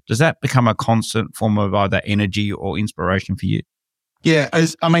scholars? Does that become a constant form of either energy or inspiration for you? Yeah,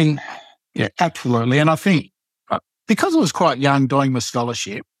 absolutely. And I think because I was quite young doing my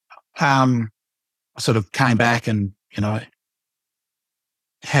scholarship, I sort of came back and, I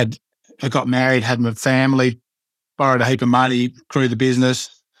got married, had my family, borrowed a heap of money, grew the business.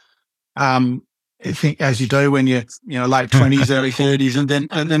 I think as you do when you're, late 20s, early 30s. And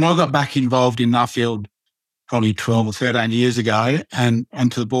then I got back involved in Nuffield probably 12 or 13 years ago and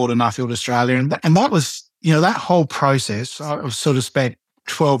to the board of Nuffield Australia. And that was, that whole process, I sort of spent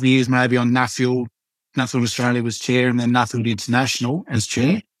 12 years maybe on Nuffield. Nuffield Australia was chair, and then Nuffield International as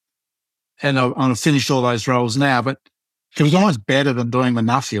chair. And I've finished all those roles now, but it was almost better than doing the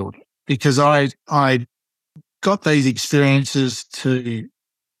Nuffield because I got these experiences to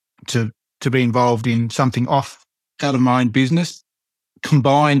be involved in something out of my own business,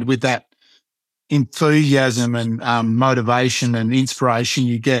 combined with that enthusiasm and motivation and inspiration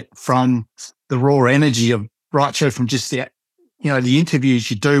you get from the raw energy of right through from just the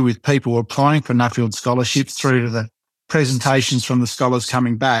interviews you do with people applying for Nuffield scholarships through to the presentations from the scholars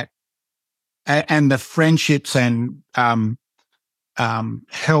coming back and the friendships and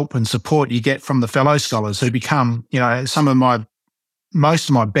help and support you get from the fellow scholars who become, most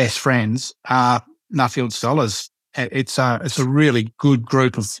of my best friends are Nuffield scholars. It's a really good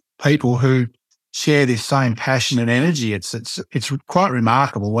group of people who share this same passion and energy. It's quite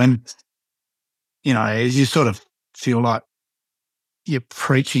remarkable when, you sort of feel like you're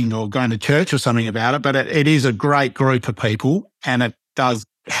preaching or going to church or something about it, but it is a great group of people and it does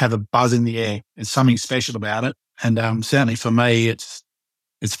have a buzz in the air. There's something special about it. And certainly for me, it's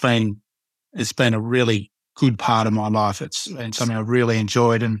been a really good part of my life. It's been something I've really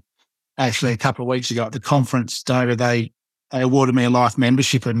enjoyed. And actually a couple of weeks ago at the conference, David, they awarded me a life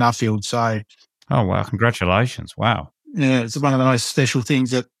membership at Nuffield. So, oh, wow. Congratulations. Wow. Yeah, it's one of the most special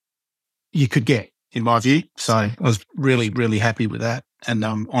things that you could get. in my view. So I was really, really happy with that, and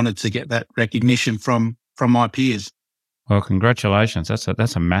I'm honoured to get that recognition from my peers. Well, congratulations.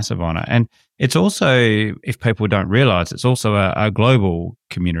 That's a massive honour. And it's also, if people don't realise, it's also a global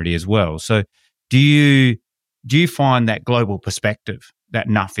community as well. So do you find that global perspective that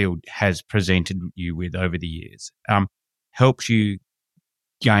Nuffield has presented you with over the years helps you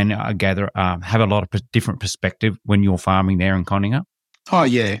gain, have a lot of different perspective when you're farming there in Coninga? Oh,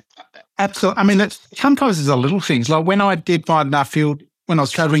 yeah, absolutely. I mean, sometimes there's a little things. Like when I did my Nuffield, when I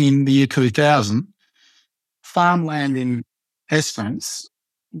was travelling in the year 2000, farmland in Esperance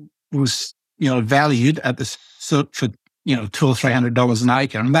was, valued at the for, $200 or $300 an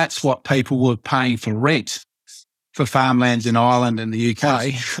acre. And that's what people were paying for rent for farmlands in Ireland and the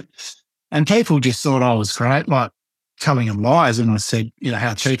UK. And people just thought I was great, like telling them lies. And I said,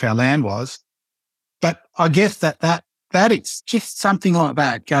 how cheap our land was. But I guess that it's just something like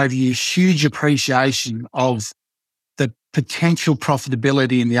that gave you huge appreciation of the potential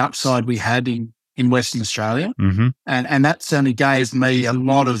profitability and the upside we had in Western Australia. Mm-hmm. And that certainly gave me a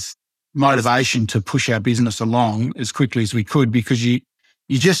lot of motivation to push our business along as quickly as we could, because you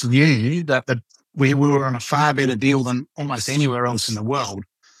just knew that we were on a far better deal than almost anywhere else in the world.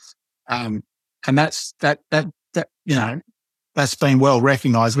 And that's been well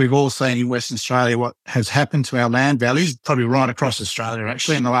recognised. We've all seen in Western Australia what has happened to our land values, probably right across Australia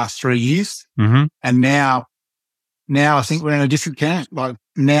actually, in the last 3 years. Mm-hmm. And now I think we're in a different camp. Like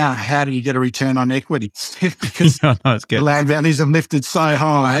now, how do you get a return on equity? Because the land values have lifted so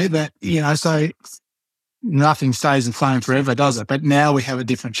high that, so nothing stays the same forever, does it? But now we have a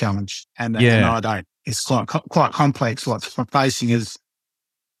different challenge, and I don't. It's quite complex. What's facing is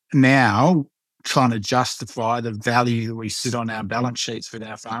now trying to justify the value that we sit on our balance sheets with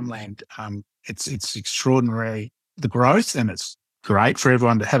our farmland. It's extraordinary, the growth, and it's great for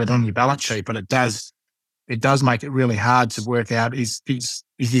everyone to have it on your balance sheet, but it does make it really hard to work out, is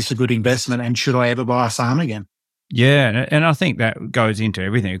this a good investment, and should I ever buy a farm again? Yeah, and I think that goes into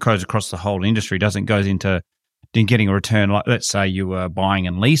everything. It goes across the whole industry, doesn't it? Goes into getting a return. Like, let's say you were buying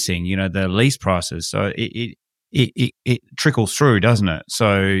and leasing, the lease prices. So it trickles through, doesn't it?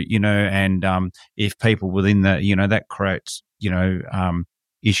 So, and if people within that creates,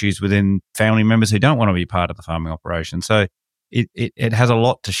 issues within family members who don't want to be part of the farming operation. So it has a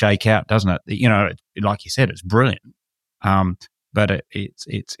lot to shake out, doesn't it? Like you said, it's brilliant. But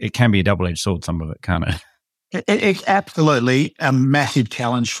it can be a double-edged sword, some of it, can't it? It's absolutely a massive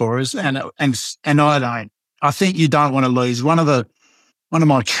challenge for us, and I think you don't want to lose. One of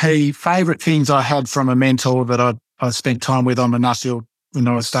my key favourite things I had from a mentor that I spent time with on the Nuffield when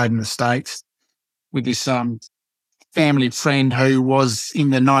I stayed in the States, with this family friend who was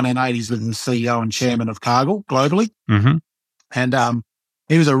in the 1980s with the CEO and chairman of Cargill globally. Mm-hmm. And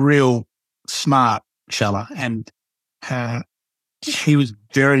he was a real smart fella, and he was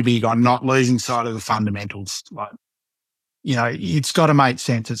very big on not losing sight of the fundamentals. Like, it's got to make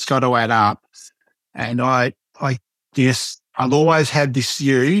sense. It's got to add up. And I guess I've always had this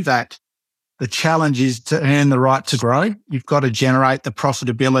view that the challenge is to earn the right to grow. You've got to generate the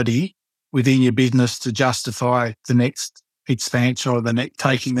profitability within your business to justify the next expansion or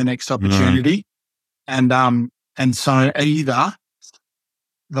taking the next opportunity. Mm. And so either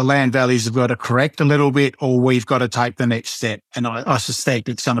the land values have got to correct a little bit, or we've got to take the next step. And I suspect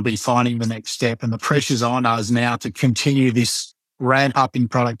it's going to be finding the next step. And the pressure's on us now to continue this ramp up in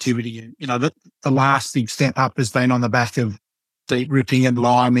productivity. The last big step up has been on the back of deep ripping and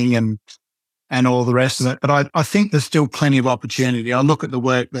liming and all the rest of it. But I think there's still plenty of opportunity. I look at the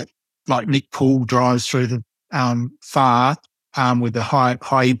work that like Nick Poole drives through the FAR with the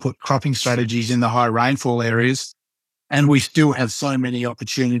high input cropping strategies in the high rainfall areas. And we still have so many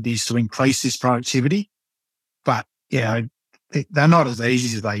opportunities to increase this productivity. But, they're not as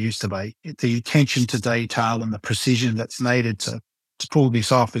easy as they used to be. The attention to detail and the precision that's needed to pull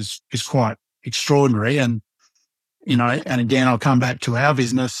this off is quite extraordinary. And, and again, I'll come back to our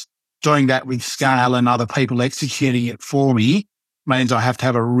business. Doing that with scale and other people executing it for me means I have to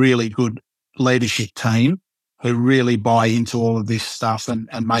have a really good leadership team who really buy into all of this stuff and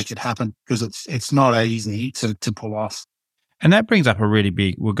make it happen, because it's not easy to pull off. And that brings up a really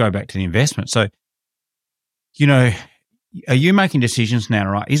big, we'll go back to the investment. So, are you making decisions now,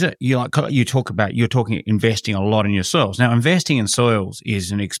 right? Is it, you're talking investing a lot in your soils. Now, investing in soils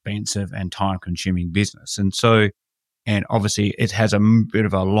is an expensive and time-consuming business. And so, and obviously it has a bit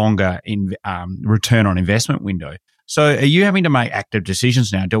of a longer return on investment window. So are you having to make active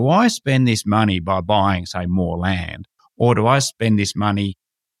decisions now? Do I spend this money by buying, say, more land, or do I spend this money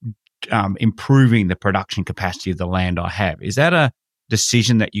improving the production capacity of the land I have? Is that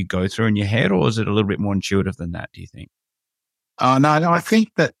decision that you go through in your head, or is it a little bit more intuitive than that, do you think? No, I think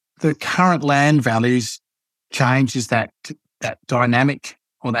that the current land values changes that dynamic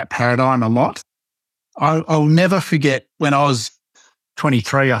or that paradigm a lot. I'll never forget when I was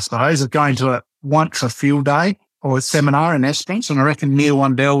 23, I suppose, of going to a field day or a seminar in Esperance, and I reckon Neil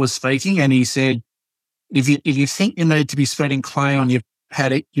Wandell was speaking, and he said, if you think you need to be spreading clay on your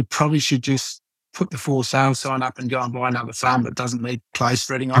paddock, you probably should just put the for sale sign up and go and buy another farm that doesn't need clay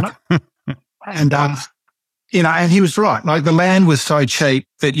spreading on it. And and he was right. Like, the land was so cheap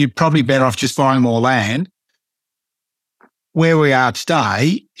that you're probably better off just buying more land. Where we are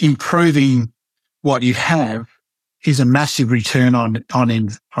today, improving what you have is a massive return on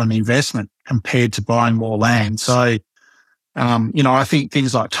investment compared to buying more land. So, I think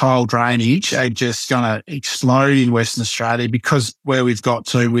things like tile drainage are just going to explode in Western Australia because where we've got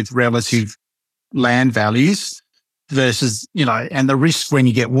to with relative land values versus, and the risk when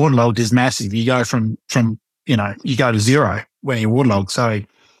you get waterlogged is massive. You go from you go to zero when you're waterlogged. So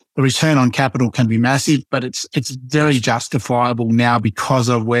the return on capital can be massive, but it's very justifiable now because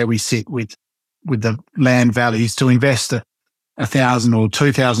of where we sit with the land values. To invest $1,000 or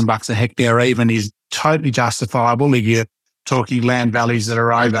 $2,000 a hectare even is totally justifiable if you're talking land values that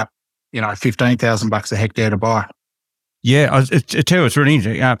are over, $15,000 a hectare to buy. Yeah, I tell you, it's really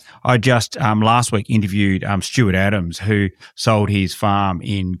interesting. I just last week interviewed Stuart Adams, who sold his farm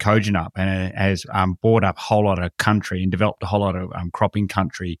in Kojonup and has bought up a whole lot of country and developed a whole lot of cropping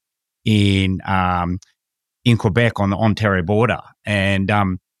country in Quebec on the Ontario border. And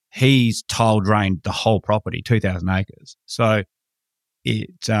he's tile drained the whole property, 2,000 acres. So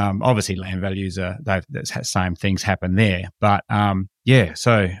it's obviously land values the same things happen there. But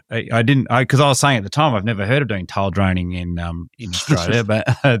so I didn't, because I was saying at the time I've never heard of doing tile draining in Australia, but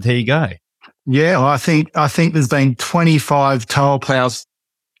there you go. Yeah, well, I think there's been 25 tile ploughs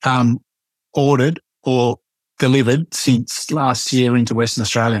ordered or delivered since last year into Western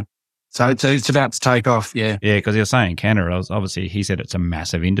Australia. So it's about to take off. Yeah, yeah, because you're saying Canada, obviously he said it's a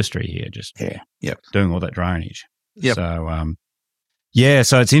massive industry here, just doing all that drainage. Yep. So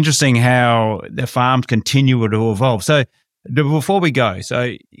so it's interesting how the farms continue to evolve. So before we go,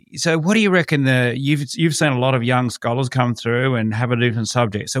 so what do you reckon you've seen a lot of young scholars come through and have a different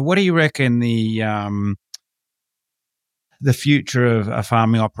subject. So what do you reckon the future of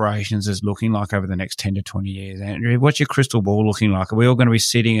farming operations is looking like over the next 10 to 20 years? Andrew, what's your crystal ball looking like? Are we all going to be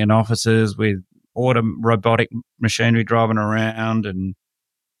sitting in offices with robotic machinery driving around and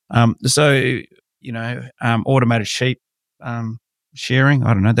automated sheep shearing?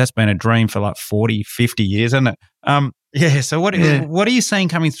 I don't know. That's been a dream for like 40, 50 years, isn't it? So what are you seeing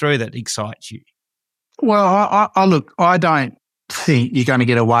coming through that excites you? Well, I don't think you're going to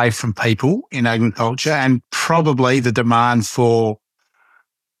get away from people in agriculture, and probably the demand for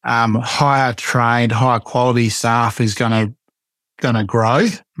higher trained, higher quality staff is going to grow.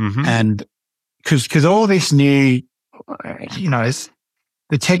 Mm-hmm. And because all this new,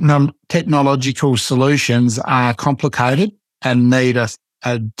 the technological solutions are complicated and need a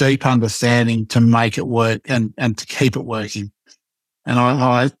deep understanding to make it work and to keep it working. And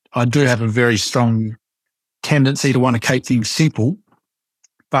I do have a very strong tendency to want to keep things simple,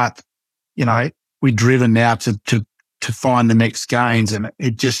 but, we're driven now to find the next gains, and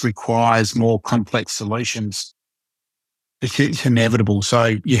it just requires more complex solutions. It's inevitable.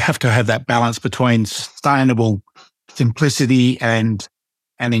 So you have to have that balance between sustainable simplicity and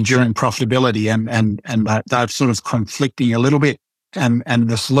enduring profitability, and they're sort of conflicting a little bit. And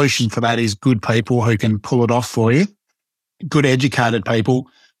the solution for that is good people who can pull it off for you, good educated people.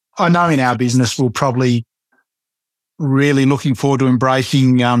 I know in our business we'll probably really looking forward to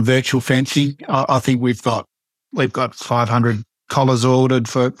embracing virtual fencing. I think we've got 500 collars ordered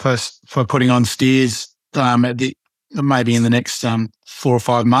for putting on steers maybe in the next 4 or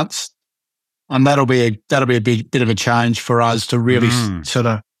 5 months. And that'll be a bit of a change for us to really sort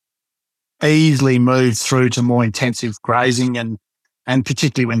of easily move through to more intensive grazing, and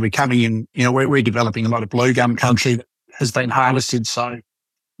particularly when we're coming in, we're developing a lot of blue gum country that has been harvested. So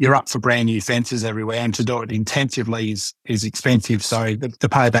you're up for brand new fences everywhere, and to do it intensively is expensive. So the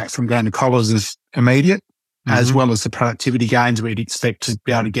payback from going to collars is immediate, as well as the productivity gains we'd expect to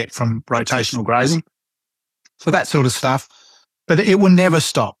be able to get from rotational grazing. So that sort of stuff. But it will never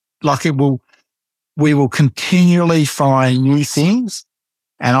stop. Like we will continually find new things.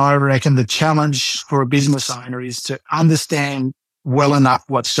 And I reckon the challenge for a business owner is to understand well enough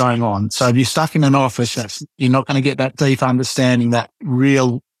what's going on. So if you're stuck in an office, you're not going to get that deep understanding, that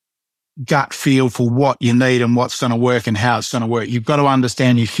real gut feel for what you need and what's going to work and how it's going to work. You've got to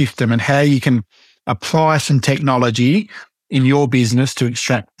understand your system and how you can apply some technology in your business to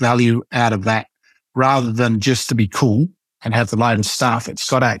extract value out of that rather than just to be cool and have the latest stuff. It's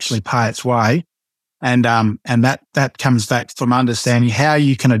got to actually pay its way. And that comes back from understanding how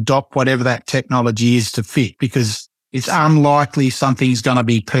you can adopt whatever that technology is to fit, because it's unlikely something's going to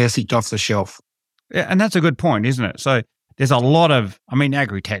be perfect off the shelf. Yeah, and that's a good point, isn't it? So there's a lot of,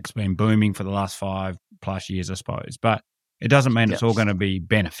 agri-tech's been booming for the last 5+ years, I suppose, but it doesn't mean it's all going to be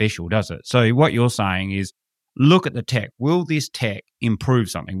beneficial, does it? So what you're saying is, look at the tech. Will this tech improve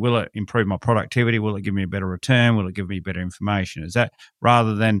something? Will it improve my productivity? Will it give me a better return? Will it give me better information? Is that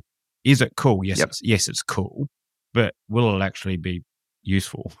rather than, is it cool? Yes, it's cool, but will it actually be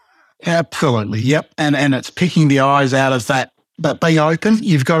useful? Absolutely. Yep. And it's picking the eyes out of that, but being open.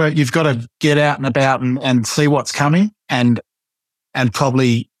 You've got to get out and about and see what's coming, and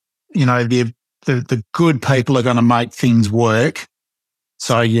probably, the good people are going to make things work.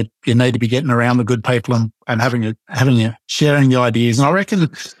 So you need to be getting around the good people and sharing the ideas. And I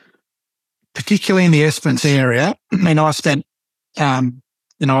reckon, particularly in the Esperance area, I spent, I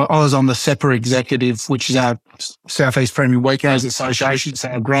was on the SEPA executive, which is our Southeast Premium Weekends Association, so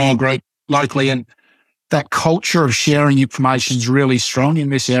our grower group locally, and that culture of sharing information is really strong in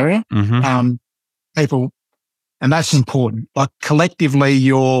this area. Mm-hmm. People, and that's important. Like collectively,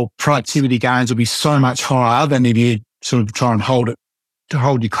 your productivity gains will be so much higher than if you sort of try and hold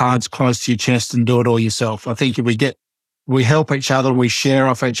your cards close to your chest and do it all yourself. I think if we help each other, we share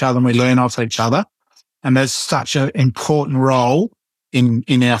off each other, and we learn off each other. And there's such an important role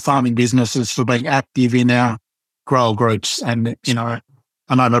in our farming businesses for being active in our grower groups. And,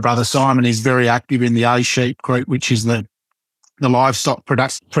 I know my brother Simon is very active in the A-Sheep group, which is the livestock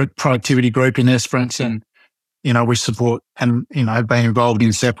productivity group in Esperance. And, we support and, have been involved in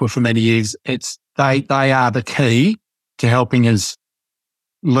SEPA for many years. They are the key to helping us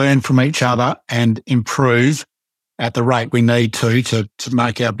learn from each other and improve at the rate we need to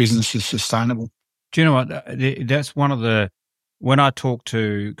make our businesses sustainable. Do you know what? That's one of the, when I talk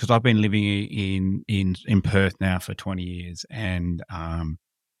to, because I've been living in Perth now for 20 years, and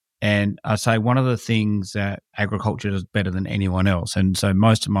I say one of the things that agriculture does better than anyone else, and so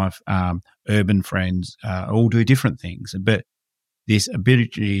most of my urban friends all do different things, but this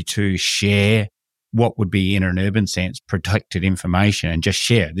ability to share what would be in an urban sense protected information and just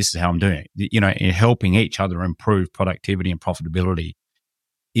share, this is how I'm doing it, in helping each other improve productivity and profitability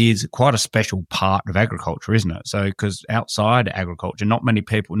is quite a special part of agriculture, isn't it? So, because outside agriculture, not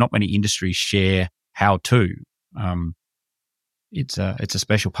many industries share how to. It's a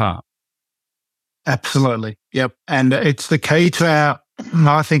special part. Absolutely. Yep. And it's the key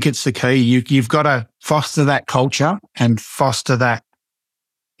I think it's the key. You've got to foster that culture and foster that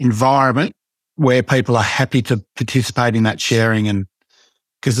environment where people are happy to participate in that sharing, and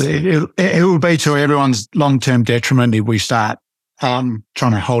because it will be to everyone's long-term detriment if we start trying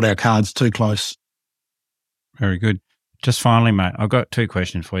to hold our cards too close. Very good. Just finally, mate, I've got 2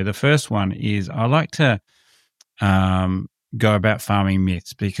 questions for you. The first one is, I like to go about farming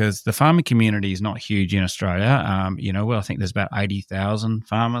myths, because the farming community is not huge in Australia. I think there's about 80,000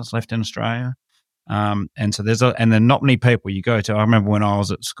 farmers left in Australia. And so there are not many people you go to. I remember when I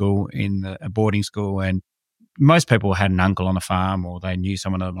was at school, in a boarding school, and most people had an uncle on a farm or they knew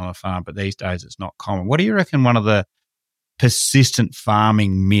someone on a farm, but these days it's not common. What do you reckon one of the persistent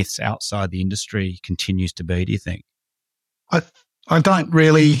farming myths outside the industry continues to be, do you think? I don't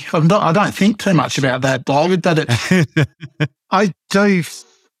think too much about that, David, but I do,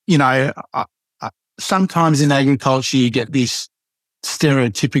 sometimes in agriculture you get this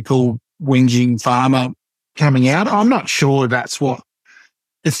stereotypical whinging farmer coming out. I'm not sure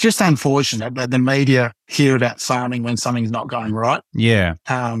it's just unfortunate that the media hear about farming when something's not going right. Yeah.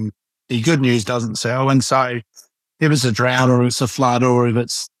 The good news doesn't sell. And so if it's a drought or it's a flood or if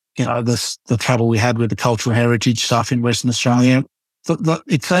it's, the trouble we had with the cultural heritage stuff in Western Australia,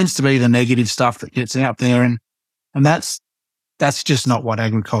 it seems to be the negative stuff that gets out there. And that's just not what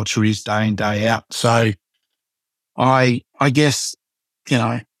agriculture is day in, day out. So I guess,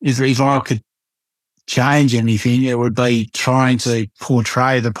 if I could change anything, it would be trying to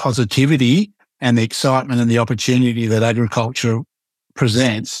portray the positivity and the excitement and the opportunity that agriculture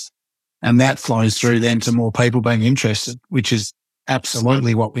presents. And that flows through then to more people being interested, which is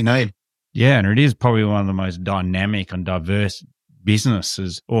absolutely what we need. Yeah, and it is probably one of the most dynamic and diverse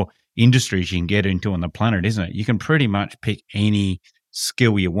businesses or industries you can get into on the planet, isn't it? You can pretty much pick any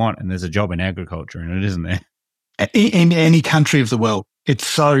skill you want, and there's a job in agriculture in it, isn't there? In any country of the world. It's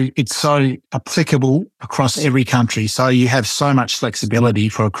so applicable across every country. So you have so much flexibility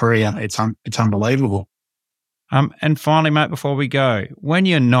for a career. It's unbelievable. And finally, mate, before we go, when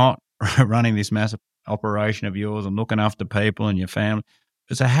you're not running this massive operation of yours and looking after people and your family.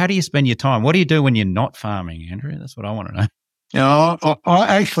 So how do you spend your time? What do you do when you're not farming, Andrew? That's what I want to know. I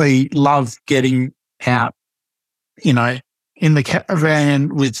actually love getting out, in the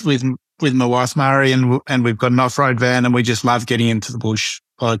caravan with my wife Murray, and we've got an off-road van, and we just love getting into the bush.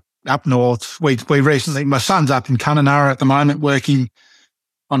 Like up north, we recently, my son's up in Kununurra at the moment working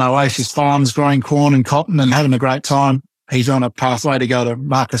on Oasis Farms, growing corn and cotton and having a great time. He's on a pathway to go to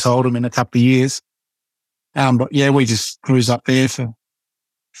Marcus Oldham in a couple of years. But yeah, we just cruise up there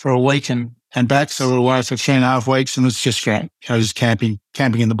for a week and back. So we're away for 2.5 weeks, and it's just great. Just camping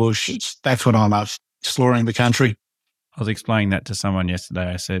in the bush. That's what I love, exploring the country. I was explaining that to someone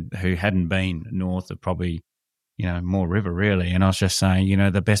yesterday. I said, who hadn't been north of probably, more river really. And I was just saying,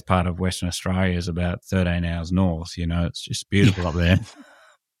 the best part of Western Australia is about 13 hours north. It's just beautiful up there.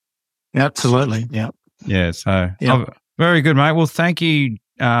 Yeah, absolutely. Yeah. Yeah. So very good, mate. Well, thank you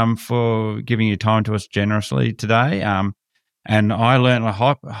for giving your time to us generously today. And I learned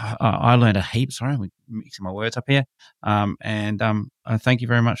a heap. Sorry, I'm mixing my words up here. And thank you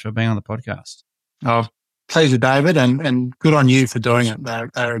very much for being on the podcast. Oh, pleasure, David, and good on you for doing it.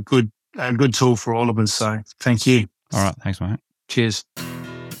 They're a good tool for all of us. So thank you. All right. Thanks, mate. Cheers.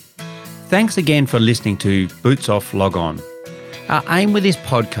 Thanks again for listening to Boots Off Log On. Our aim with this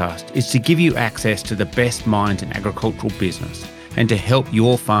podcast is to give you access to the best minds in agricultural business and to help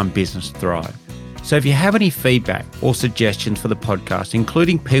your farm business thrive. So if you have any feedback or suggestions for the podcast,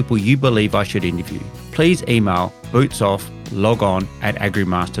 including people you believe I should interview, please email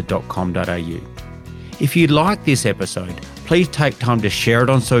bootsofflogon@agrimaster.com.au. If you like this episode, please take time to share it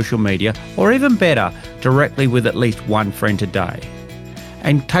on social media, or even better, directly with at least one friend today.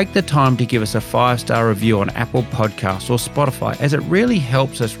 And take the time to give us a 5-star review on Apple Podcasts or Spotify, as it really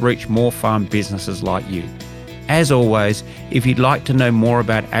helps us reach more farm businesses like you. As always, if you'd like to know more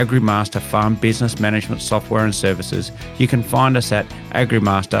about AgriMaster Farm Business Management Software and Services, you can find us at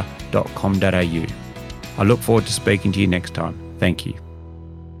agrimaster.com.au. I look forward to speaking to you next time. Thank you.